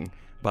backing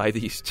by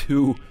these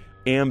two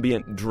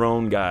ambient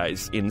drone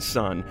guys in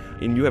Sun,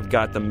 and you have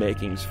got the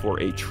makings for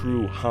a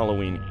true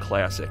Halloween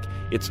classic.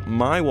 It's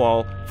My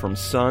Wall from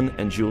Sun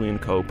and Julian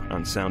Cope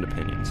on Sound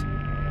Opinions.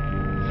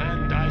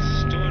 And I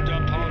stood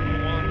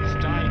upon one's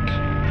dyke,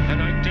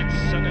 and I did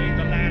survey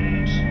the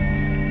land,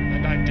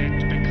 and I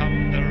did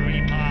become the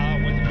reaper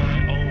with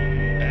my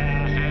own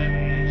bare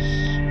hands.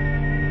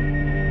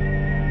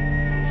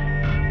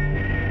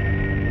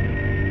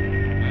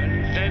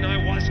 And then I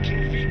was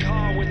King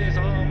Vikar with his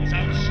arms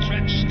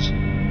outstretched,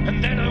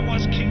 and then I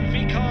was King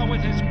Vikar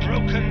with his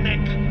broken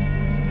neck,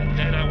 and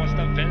then I was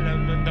the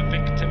villain and the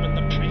victim, and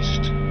the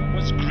priest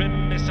was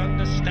grim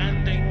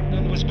misunderstanding,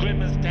 and was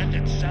grim as death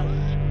itself.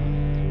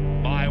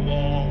 My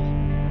wall,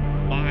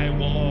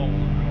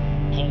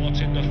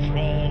 caught in the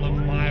thrall of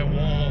my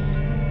wall.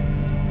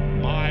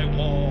 My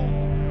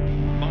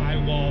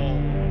wall,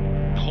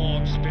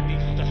 caught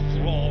beneath the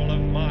thrall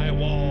of my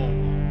wall.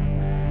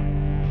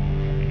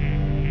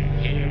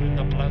 Here in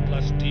the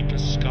bloodless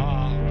deepest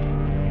scar,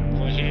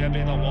 for here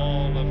be the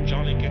wall of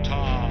Johnny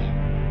Guitar.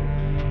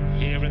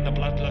 Here in the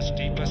bloodless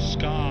deepest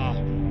scar,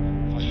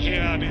 for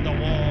here be the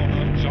wall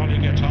of Johnny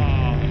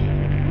Guitar.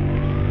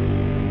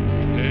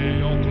 Play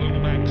your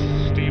Gloomx,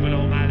 Stephen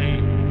O'Malley.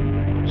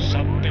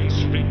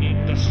 Sub-bass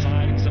ringing the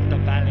sides of the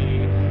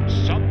valley.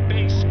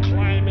 Sub-bass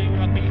climbing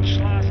a beach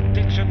last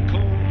ditch and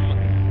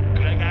comb.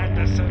 Greg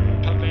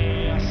Anderson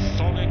purvey a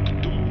sonic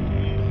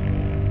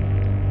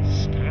doom.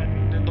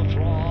 Stand in the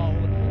thrall,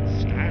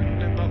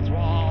 stand in the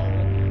thrall,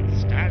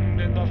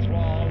 stand in the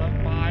thrall of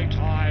my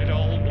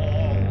tidal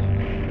wall.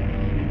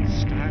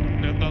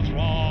 Stand in the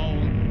thrall,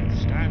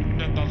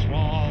 stand in the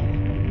thrall,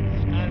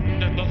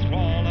 stand in the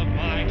thrall of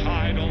my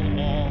tidal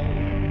wall.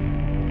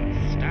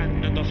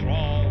 Stand in the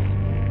thrall,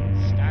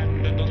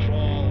 stand in the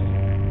thrall,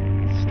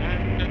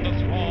 stand in the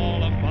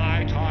thrall of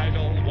my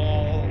tidal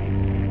wall.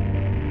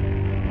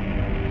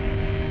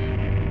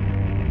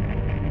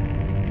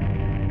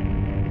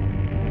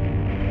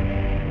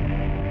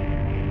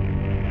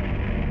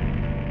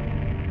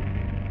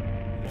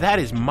 That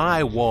is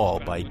My Wall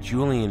by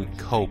Julian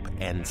Cope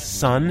and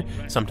Sun.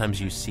 Sometimes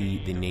you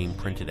see the name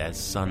printed as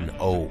Sun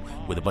O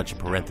with a bunch of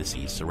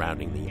parentheses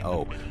surrounding the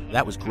O.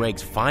 That was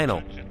Greg's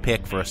final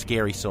pick for a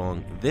scary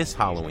song this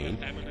Halloween.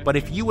 But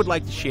if you would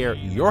like to share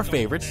your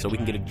favorites so we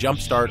can get a jump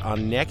start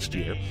on next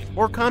year,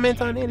 or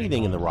comment on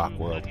anything in the rock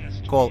world,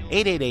 call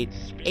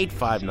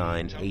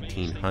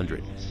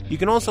 888-859-1800. You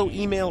can also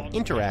email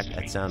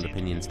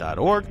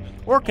interact@soundopinions.org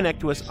or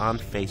connect to us on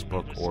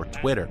Facebook or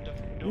Twitter.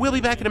 We'll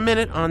be back in a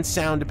minute on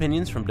Sound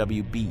Opinions from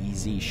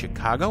WBEZ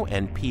Chicago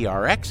and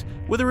PRX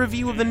with a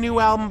review of the new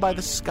album by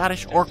the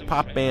Scottish orc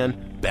pop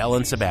band Belle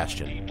and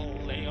Sebastian.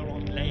 Layer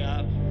on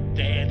layer,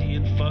 there the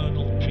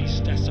infernal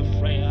priestess of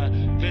Freya,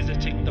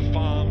 visiting the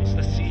farms,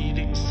 the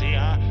seething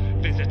seer,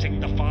 visiting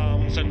the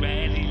farms and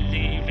rarely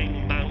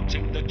leaving,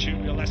 mounting the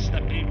tumulus,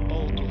 the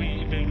people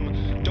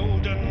grieving,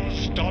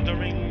 Dodens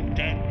doddering,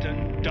 dead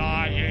and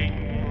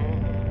dying.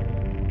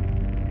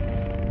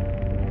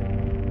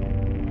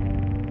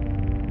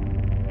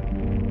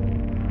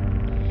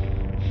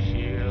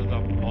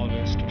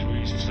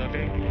 Priests of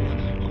Ing,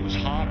 whose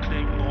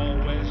hearkening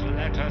always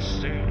let us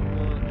sing,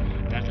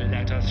 that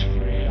let us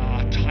free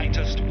our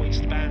tightest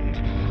waistband,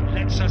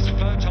 lets us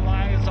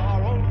fertilize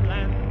our own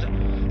land.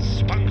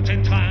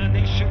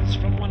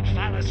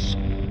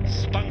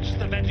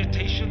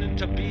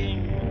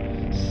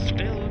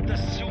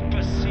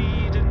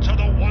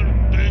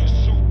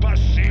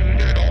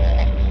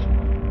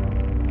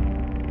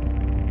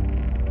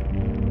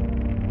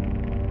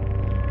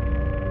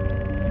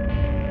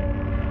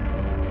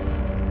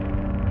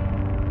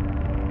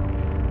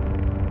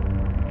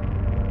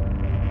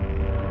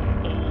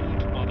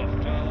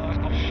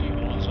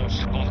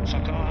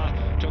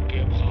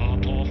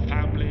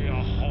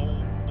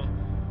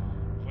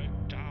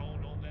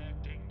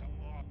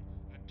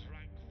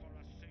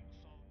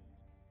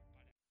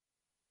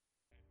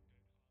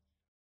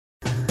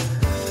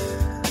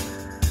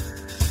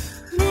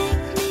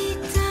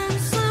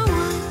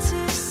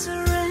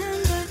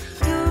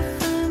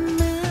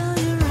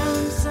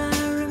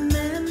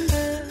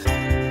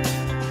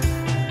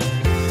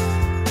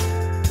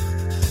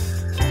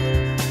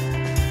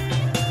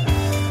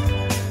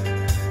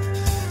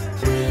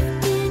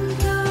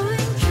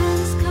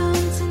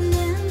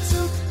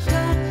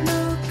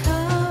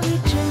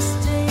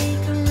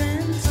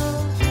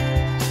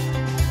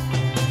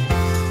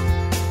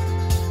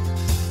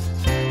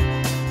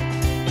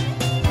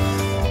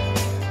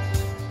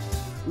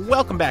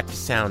 Welcome back to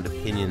Sound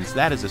Opinions.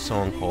 That is a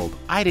song called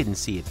I Didn't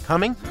See It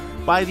Coming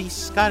by the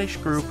Scottish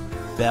group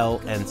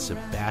Belle and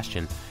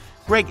Sebastian.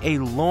 Greg, a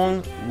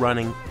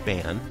long-running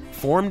band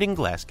formed in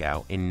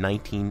Glasgow in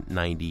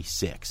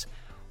 1996.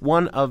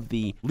 One of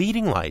the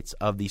leading lights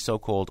of the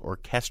so-called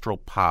orchestral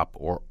pop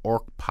or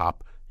orc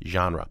pop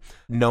genre.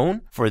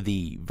 Known for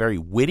the very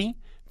witty,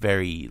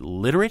 very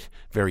literate,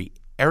 very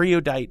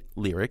erudite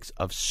lyrics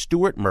of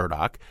Stuart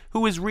Murdoch,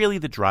 who is really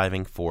the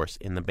driving force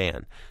in the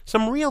band.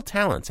 Some real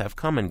talents have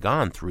come and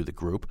gone through the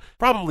group.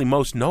 Probably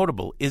most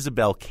notable,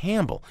 Isabel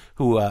Campbell,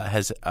 who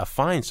has a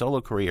fine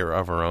solo career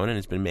of her own and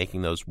has been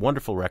making those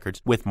wonderful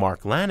records with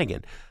Mark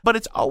Lanigan. But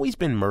it's always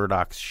been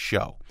Murdoch's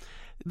show.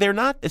 They're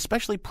not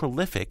especially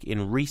prolific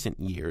in recent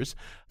years,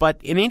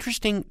 but an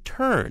interesting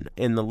turn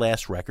in the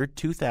last record,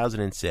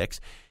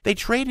 2006, they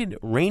traded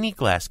rainy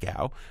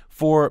Glasgow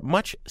for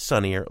much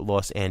sunnier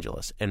Los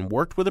Angeles and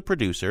worked with a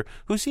producer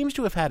who seems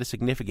to have had a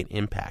significant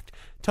impact.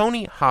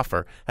 Tony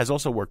Hoffer has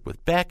also worked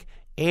with Beck,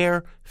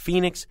 Air,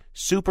 Phoenix,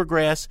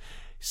 Supergrass.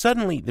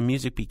 Suddenly, the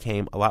music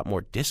became a lot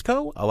more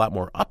disco, a lot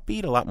more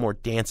upbeat, a lot more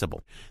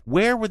danceable.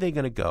 Where were they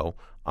going to go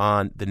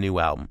on the new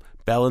album?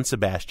 Belle and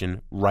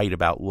Sebastian, Write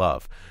About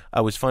Love.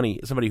 It was funny,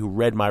 somebody who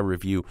read my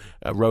review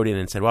wrote in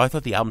and said, well, I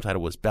thought the album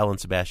title was Belle and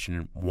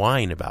Sebastian,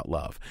 Whine About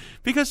Love.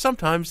 Because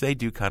sometimes they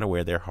do kind of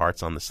wear their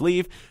hearts on the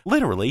sleeve.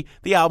 Literally,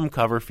 the album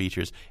cover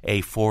features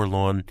a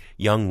forlorn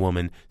young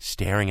woman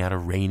staring out a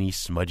rainy,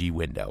 smudgy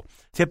window.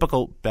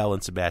 Typical Belle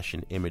and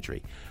Sebastian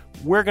imagery.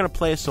 We're going to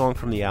play a song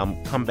from the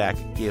album, come back,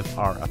 give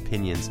our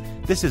opinions.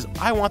 This is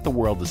I Want the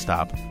World to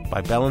Stop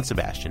by Belle and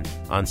Sebastian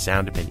on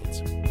Sound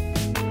Opinions.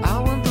 I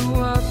want the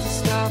world to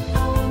stop.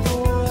 I want the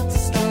world to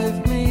stop.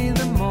 Give me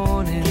the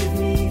morning. Give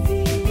me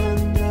the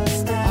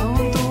understand. I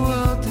want the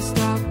world to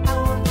stop. I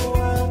want the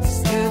world to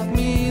stop. Give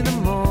me the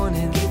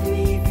morning. Give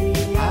me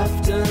the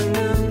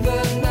afternoon,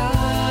 the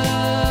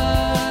night.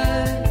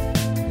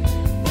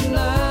 The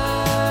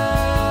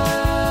night.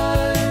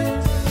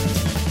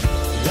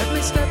 Let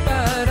me step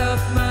out of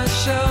my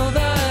shell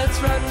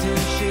that's wrapped in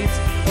sheets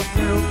of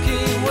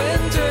milky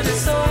winter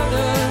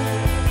disorder.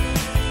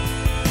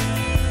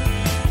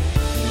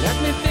 Let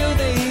me feel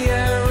the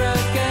air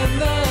again,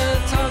 the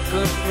talk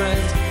of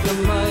friends, the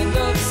mind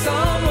of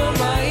some of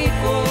my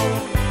equal.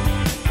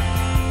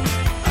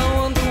 I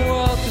want the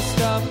world to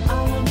stop. I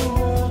want the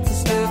world to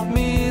stop. Give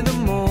me the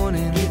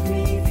morning. Give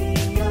me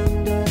the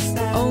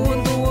understand. I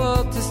want the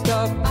world to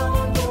stop. I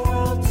want the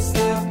world to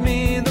stop. Give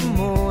me the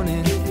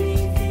morning. Give me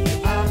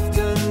the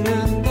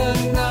afternoon, the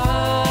night.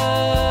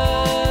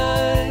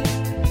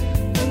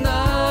 The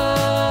night.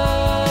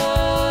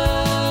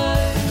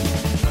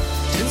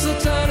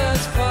 Tinseltown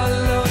has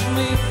followed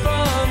me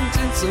from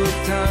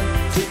Tinseltown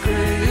to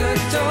create a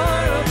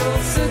adorable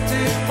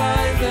city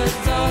by the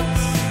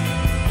docks.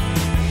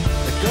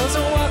 The girls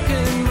are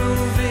walking,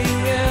 moving,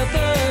 yeah,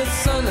 the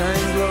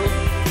sunlight glow.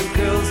 The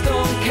girls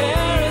don't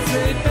care as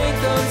they paint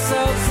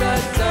themselves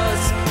at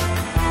dusk.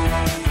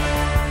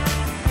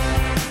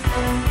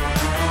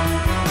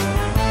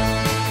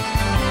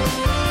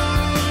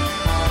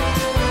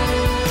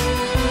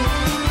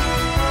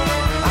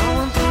 I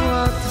want the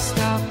world to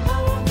stop. I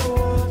want the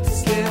world to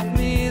stop. Give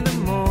me the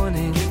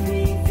morning. Give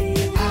me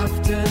the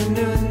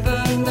afternoon, the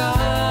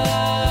night.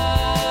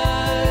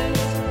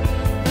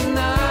 The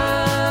night.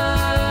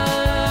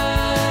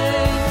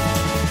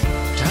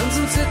 Towns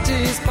and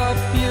cities,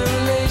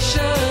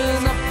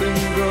 population up and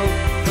grow.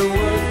 The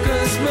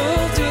workers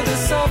move to the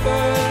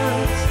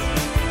suburbs.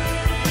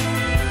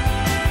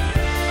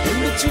 In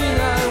between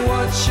I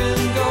watch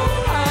and go.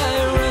 I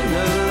run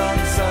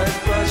alongside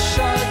rush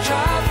hour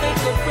traffic,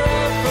 a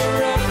prayer for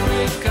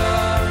every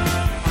car.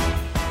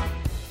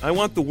 I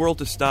Want the World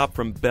to Stop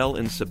from Belle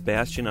and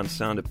Sebastian on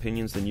Sound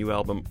Opinions, the new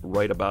album,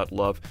 Write About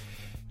Love.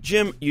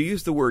 Jim, you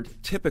used the word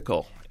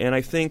typical, and I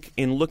think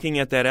in looking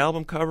at that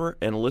album cover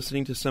and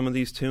listening to some of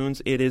these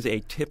tunes, it is a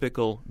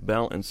typical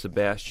Belle and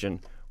Sebastian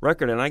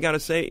record. And I got to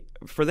say,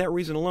 for that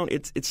reason alone,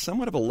 it's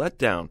somewhat of a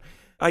letdown.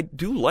 I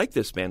do like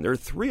this band. There are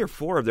 3 or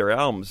 4 of their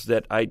albums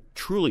that I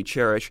truly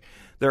cherish.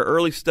 Their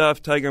early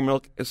stuff, Tiger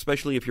Milk,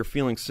 especially if you're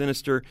feeling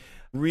sinister,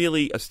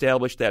 really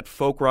established that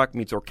folk rock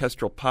meets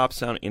orchestral pop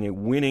sound in a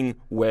winning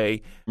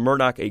way.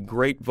 Murdoch, a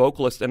great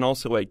vocalist and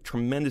also a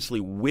tremendously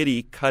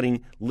witty,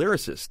 cutting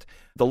lyricist.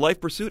 The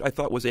Life Pursuit, I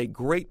thought, was a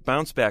great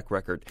bounce-back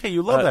record. Hey,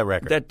 you love that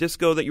record. That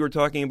disco that you were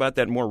talking about,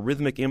 that more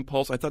rhythmic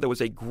impulse, I thought that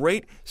was a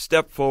great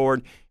step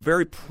forward,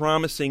 very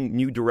promising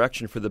new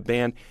direction for the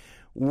band.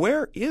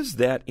 Where is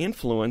that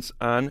influence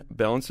on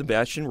Belle and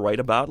Sebastian, Write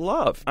About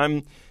Love?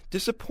 I'm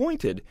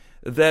disappointed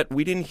that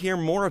we didn't hear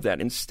more of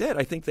that. Instead,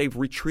 I think they've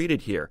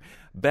retreated here,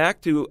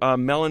 back to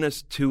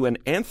mellowness to an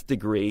nth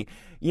degree.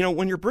 You know,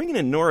 when you're bringing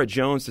in Norah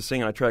Jones to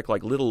sing on a track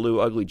like Little Lou,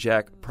 Ugly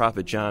Jack,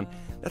 Prophet John,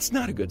 that's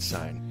not a good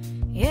sign.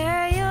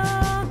 Yeah,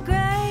 you're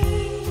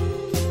great.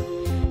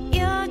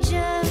 You're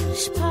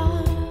just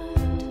part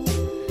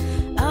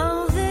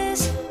of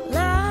this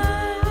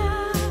lifetime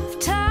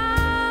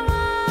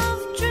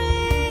of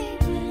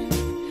dreaming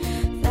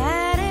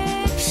that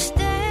extends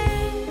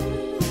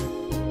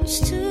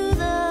to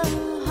the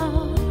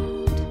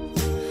heart.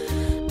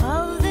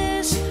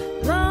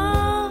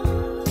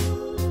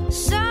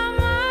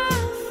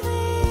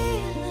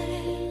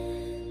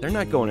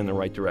 not going in the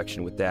right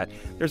direction with that.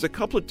 There's a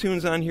couple of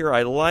tunes on here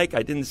I like.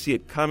 I didn't see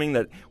it coming,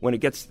 that when it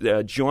gets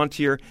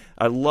jauntier.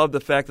 I love the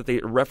fact that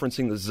they're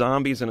referencing the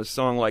zombies in a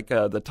song like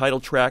the title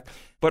track.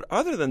 But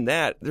other than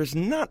that, there's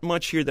not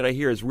much here that I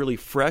hear is really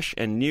fresh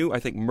and new. I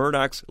think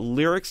Murdoch's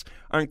lyrics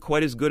aren't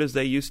quite as good as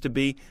they used to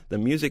be. The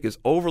music is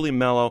overly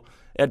mellow.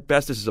 At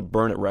best, this is a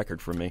burn-it record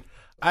for me.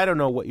 I don't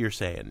know what you're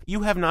saying.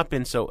 You have not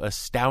been so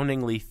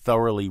astoundingly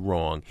thoroughly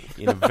wrong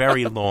in a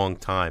very long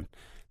time.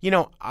 You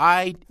know,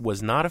 I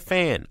was not a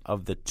fan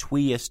of the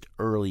tweeest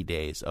early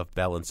days of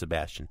Belle and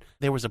Sebastian.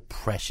 There was a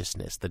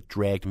preciousness that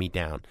dragged me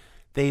down.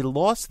 They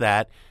lost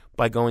that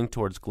by going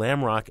towards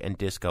glam rock and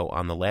disco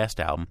on the last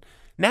album.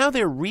 Now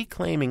they're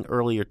reclaiming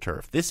earlier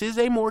turf. This is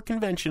a more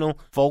conventional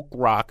folk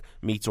rock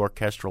meets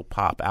orchestral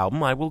pop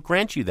album, I will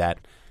grant you that.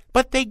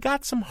 But they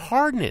got some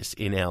hardness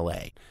in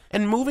L.A.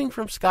 And moving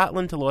from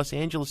Scotland to Los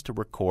Angeles to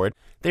record,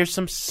 there's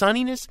some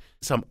sunniness,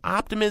 some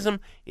optimism.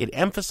 It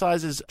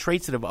emphasizes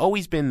traits that have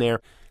always been there,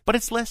 but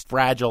it's less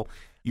fragile.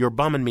 You're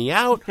bumming me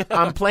out.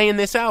 I'm playing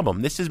this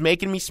album. This is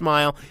making me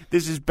smile.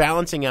 This is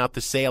balancing out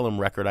the Salem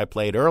record I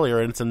played earlier,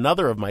 and it's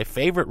another of my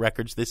favorite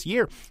records this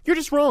year. You're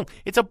just wrong.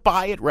 It's a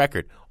buy-it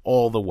record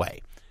all the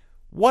way.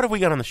 What have we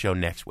got on the show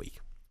next week?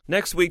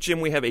 Next week,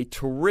 Jim, we have a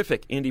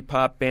terrific indie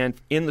pop band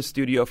in the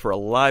studio for a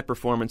live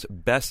performance,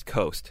 Best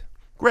Coast.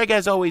 Greg,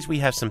 as always, we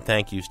have some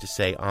thank yous to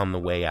say on the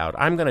way out.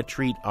 I'm going to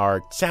treat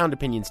our Sound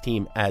Opinions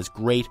team as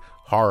great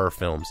horror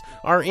films.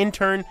 Our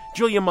intern,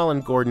 Julia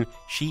Mullen-Gordon,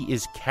 she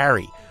is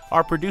Carrie.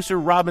 Our producer,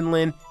 Robin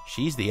Lynn,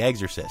 she's the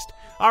Exorcist.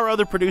 Our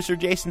other producer,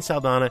 Jason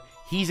Saldana,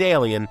 he's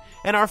Alien.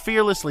 And our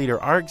fearless leader,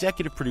 our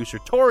executive producer,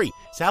 Tori,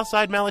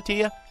 Southside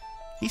Malatia,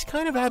 he's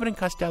kind of Abbott and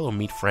Costello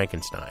meet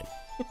Frankenstein.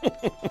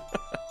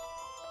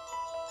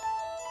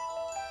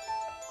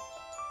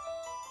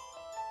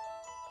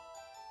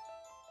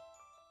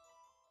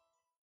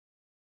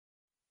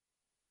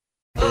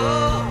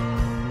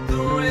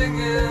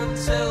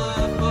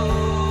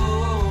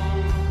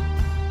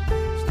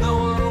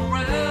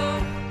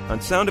 On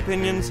Sound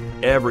Opinions,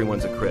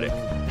 everyone's a critic.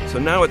 So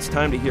now it's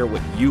time to hear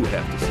what you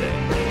have to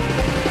say.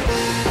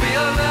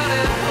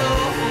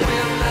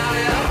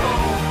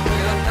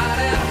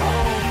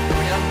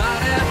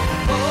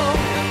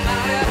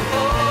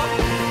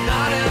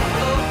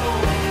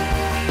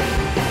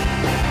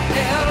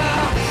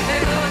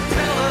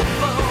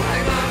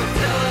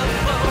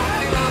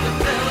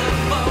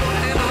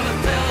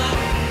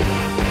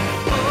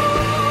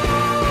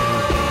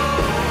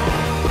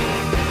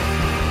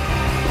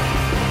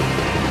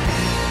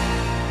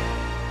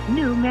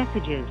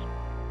 Messages.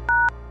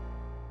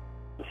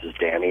 This is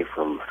Danny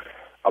from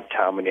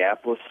Uptown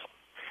Minneapolis.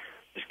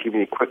 Just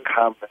giving you a quick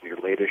comment on your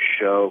latest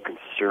show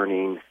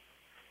concerning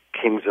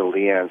Kings of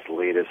Leon's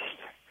latest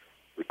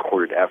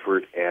recorded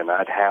effort, and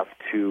I'd have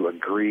to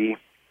agree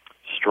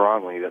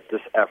strongly that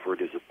this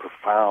effort is a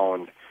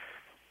profound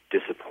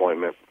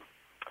disappointment.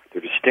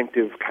 Their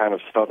distinctive kind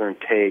of southern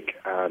take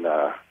on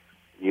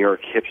New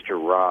York hipster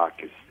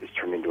rock is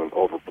turned into an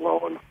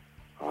overblown,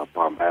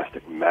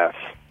 bombastic mess.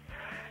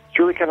 It's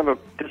really kind of a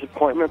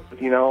disappointment, but,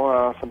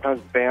 sometimes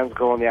bands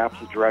go in the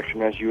opposite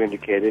direction, as you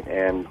indicated,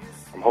 and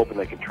I'm hoping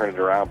they can turn it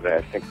around, but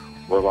I think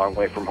we're a long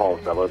way from home,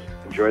 fellas.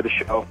 Enjoy the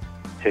show.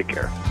 Take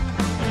care.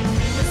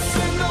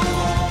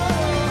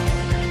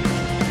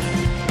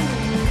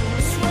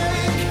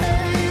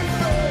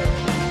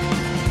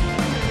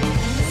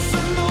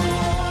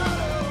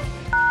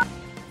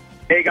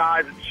 Hey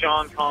guys, it's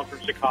Sean calling from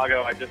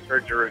Chicago. I just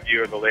heard your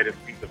review of the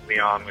latest Kings of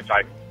Leon, which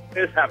I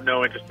just have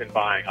no interest in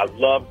buying. I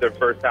loved their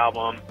first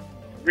album,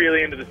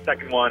 really into the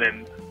second one,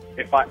 and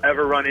if I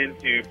ever run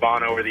into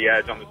Bono or The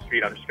Edge on the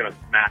street, I'm just going to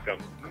smack them,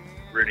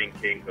 ruining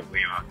Kings of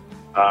Leon.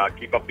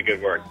 Keep up the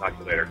good work. Talk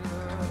to you later.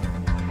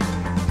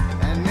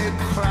 And they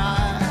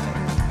cry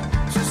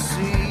to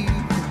see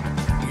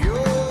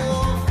your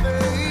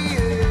face.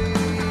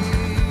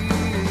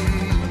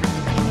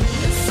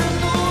 It's in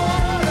the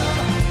water,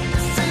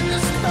 it's in the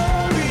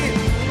story,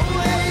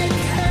 where you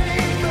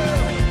came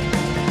from.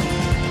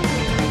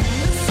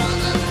 The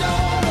sons and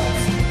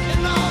daughters,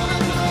 and all the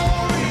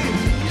glory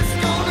is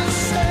gonna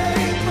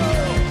save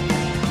them.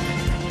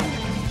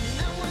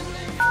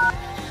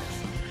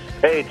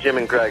 Hey, Jim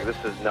and Greg, this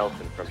is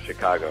Nelson from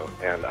Chicago,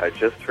 and I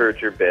just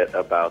heard your bit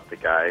about the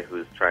guy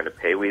who's trying to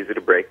pay Weezer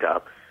to break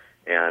up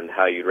and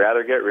how you'd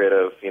rather get rid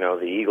of,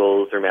 the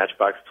Eagles or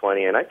Matchbox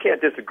 20, and I can't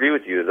disagree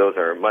with you. Those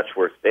are much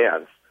worse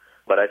bands,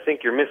 but I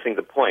think you're missing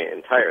the point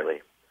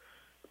entirely.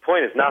 The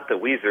point is not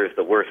that Weezer is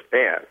the worst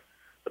band.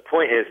 The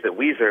point is that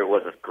Weezer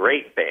was a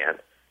great band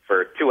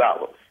for 2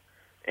 albums,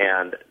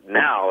 and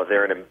now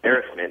they're an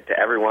embarrassment to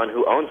everyone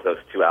who owns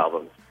those 2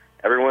 albums.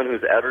 Everyone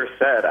who's ever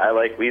said, I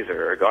like Weezer,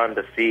 or gone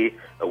to see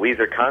a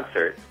Weezer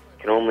concert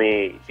can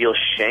only feel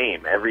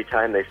shame every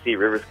time they see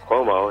Rivers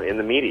Cuomo in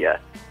the media.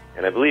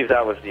 And I believe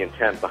that was the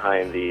intent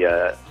behind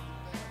the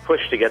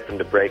push to get them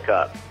to break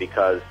up,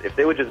 because if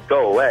they would just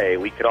go away,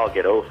 we could all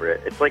get over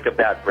it. It's like a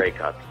bad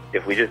breakup.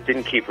 If we just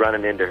didn't keep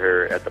running into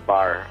her at the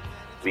bar,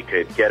 we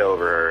could get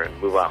over her and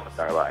move on with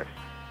our lives.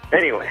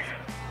 Anyway,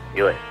 see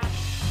you later.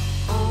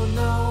 Oh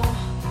no,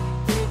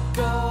 it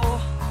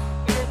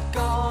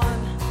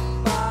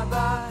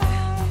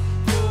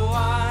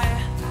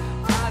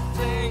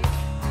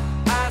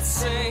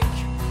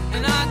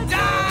and I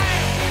die.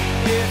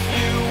 If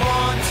you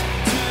want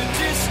to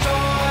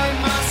destroy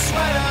my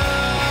sweater,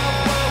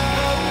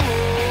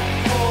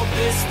 hold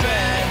this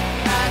thread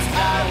as I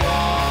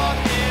walk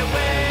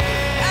away.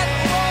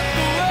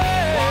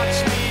 Watch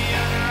me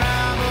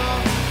unravel,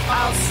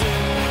 I'll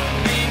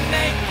soon be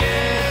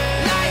naked.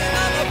 Lying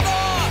on the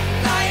floor,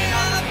 lying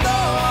on the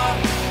floor,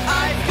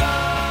 I've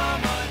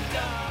come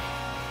undone.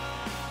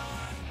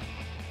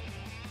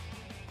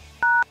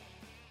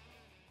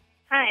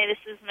 Hi, this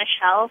is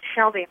Michelle.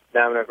 Shelby.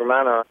 Dominic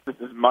Romano. This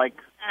is Mike.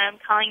 I'm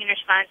calling in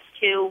response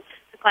to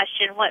the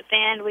question, what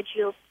band would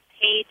you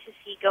pay to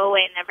see go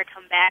away and never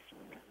come back?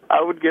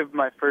 I would give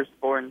my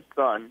firstborn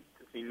son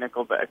to see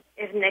Nickelback.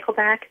 Is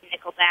Nickelback?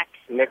 Nickelback.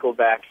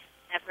 Nickelback.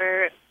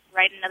 Never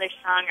write another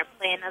song or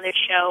play another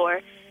show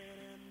or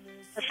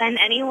offend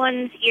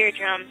anyone's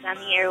eardrums on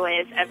the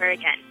airwaves ever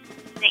again.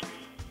 Thanks.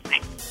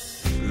 Bye.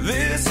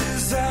 This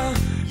is how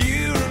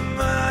you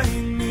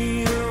remind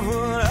me of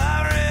what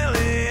I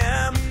really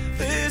am.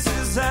 This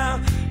is how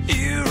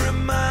you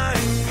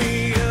remind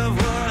me of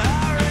what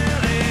I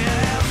really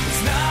am.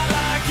 It's not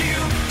like you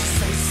to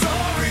say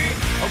sorry.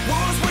 I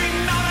was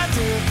waiting on a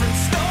different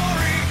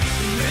story.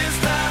 This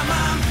time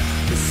I'm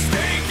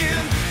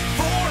mistaken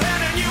for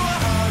handing you a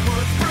heart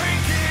worth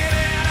breaking.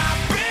 And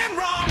I've been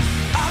wrong.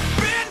 I've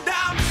been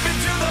down, been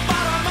to the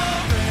bottom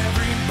of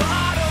every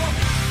bottle.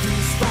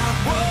 These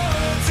 5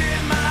 words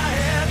in my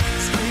head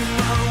scream,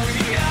 "Oh,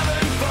 we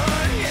haven't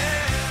fun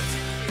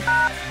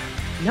yet."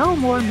 No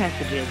more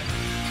messages.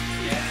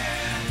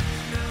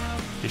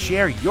 To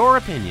share your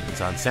opinions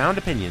on Sound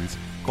Opinions,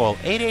 call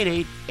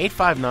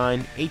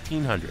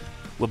 888-859-1800.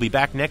 We'll be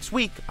back next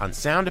week on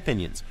Sound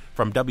Opinions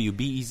from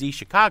WBEZ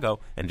Chicago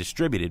and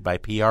distributed by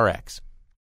PRX.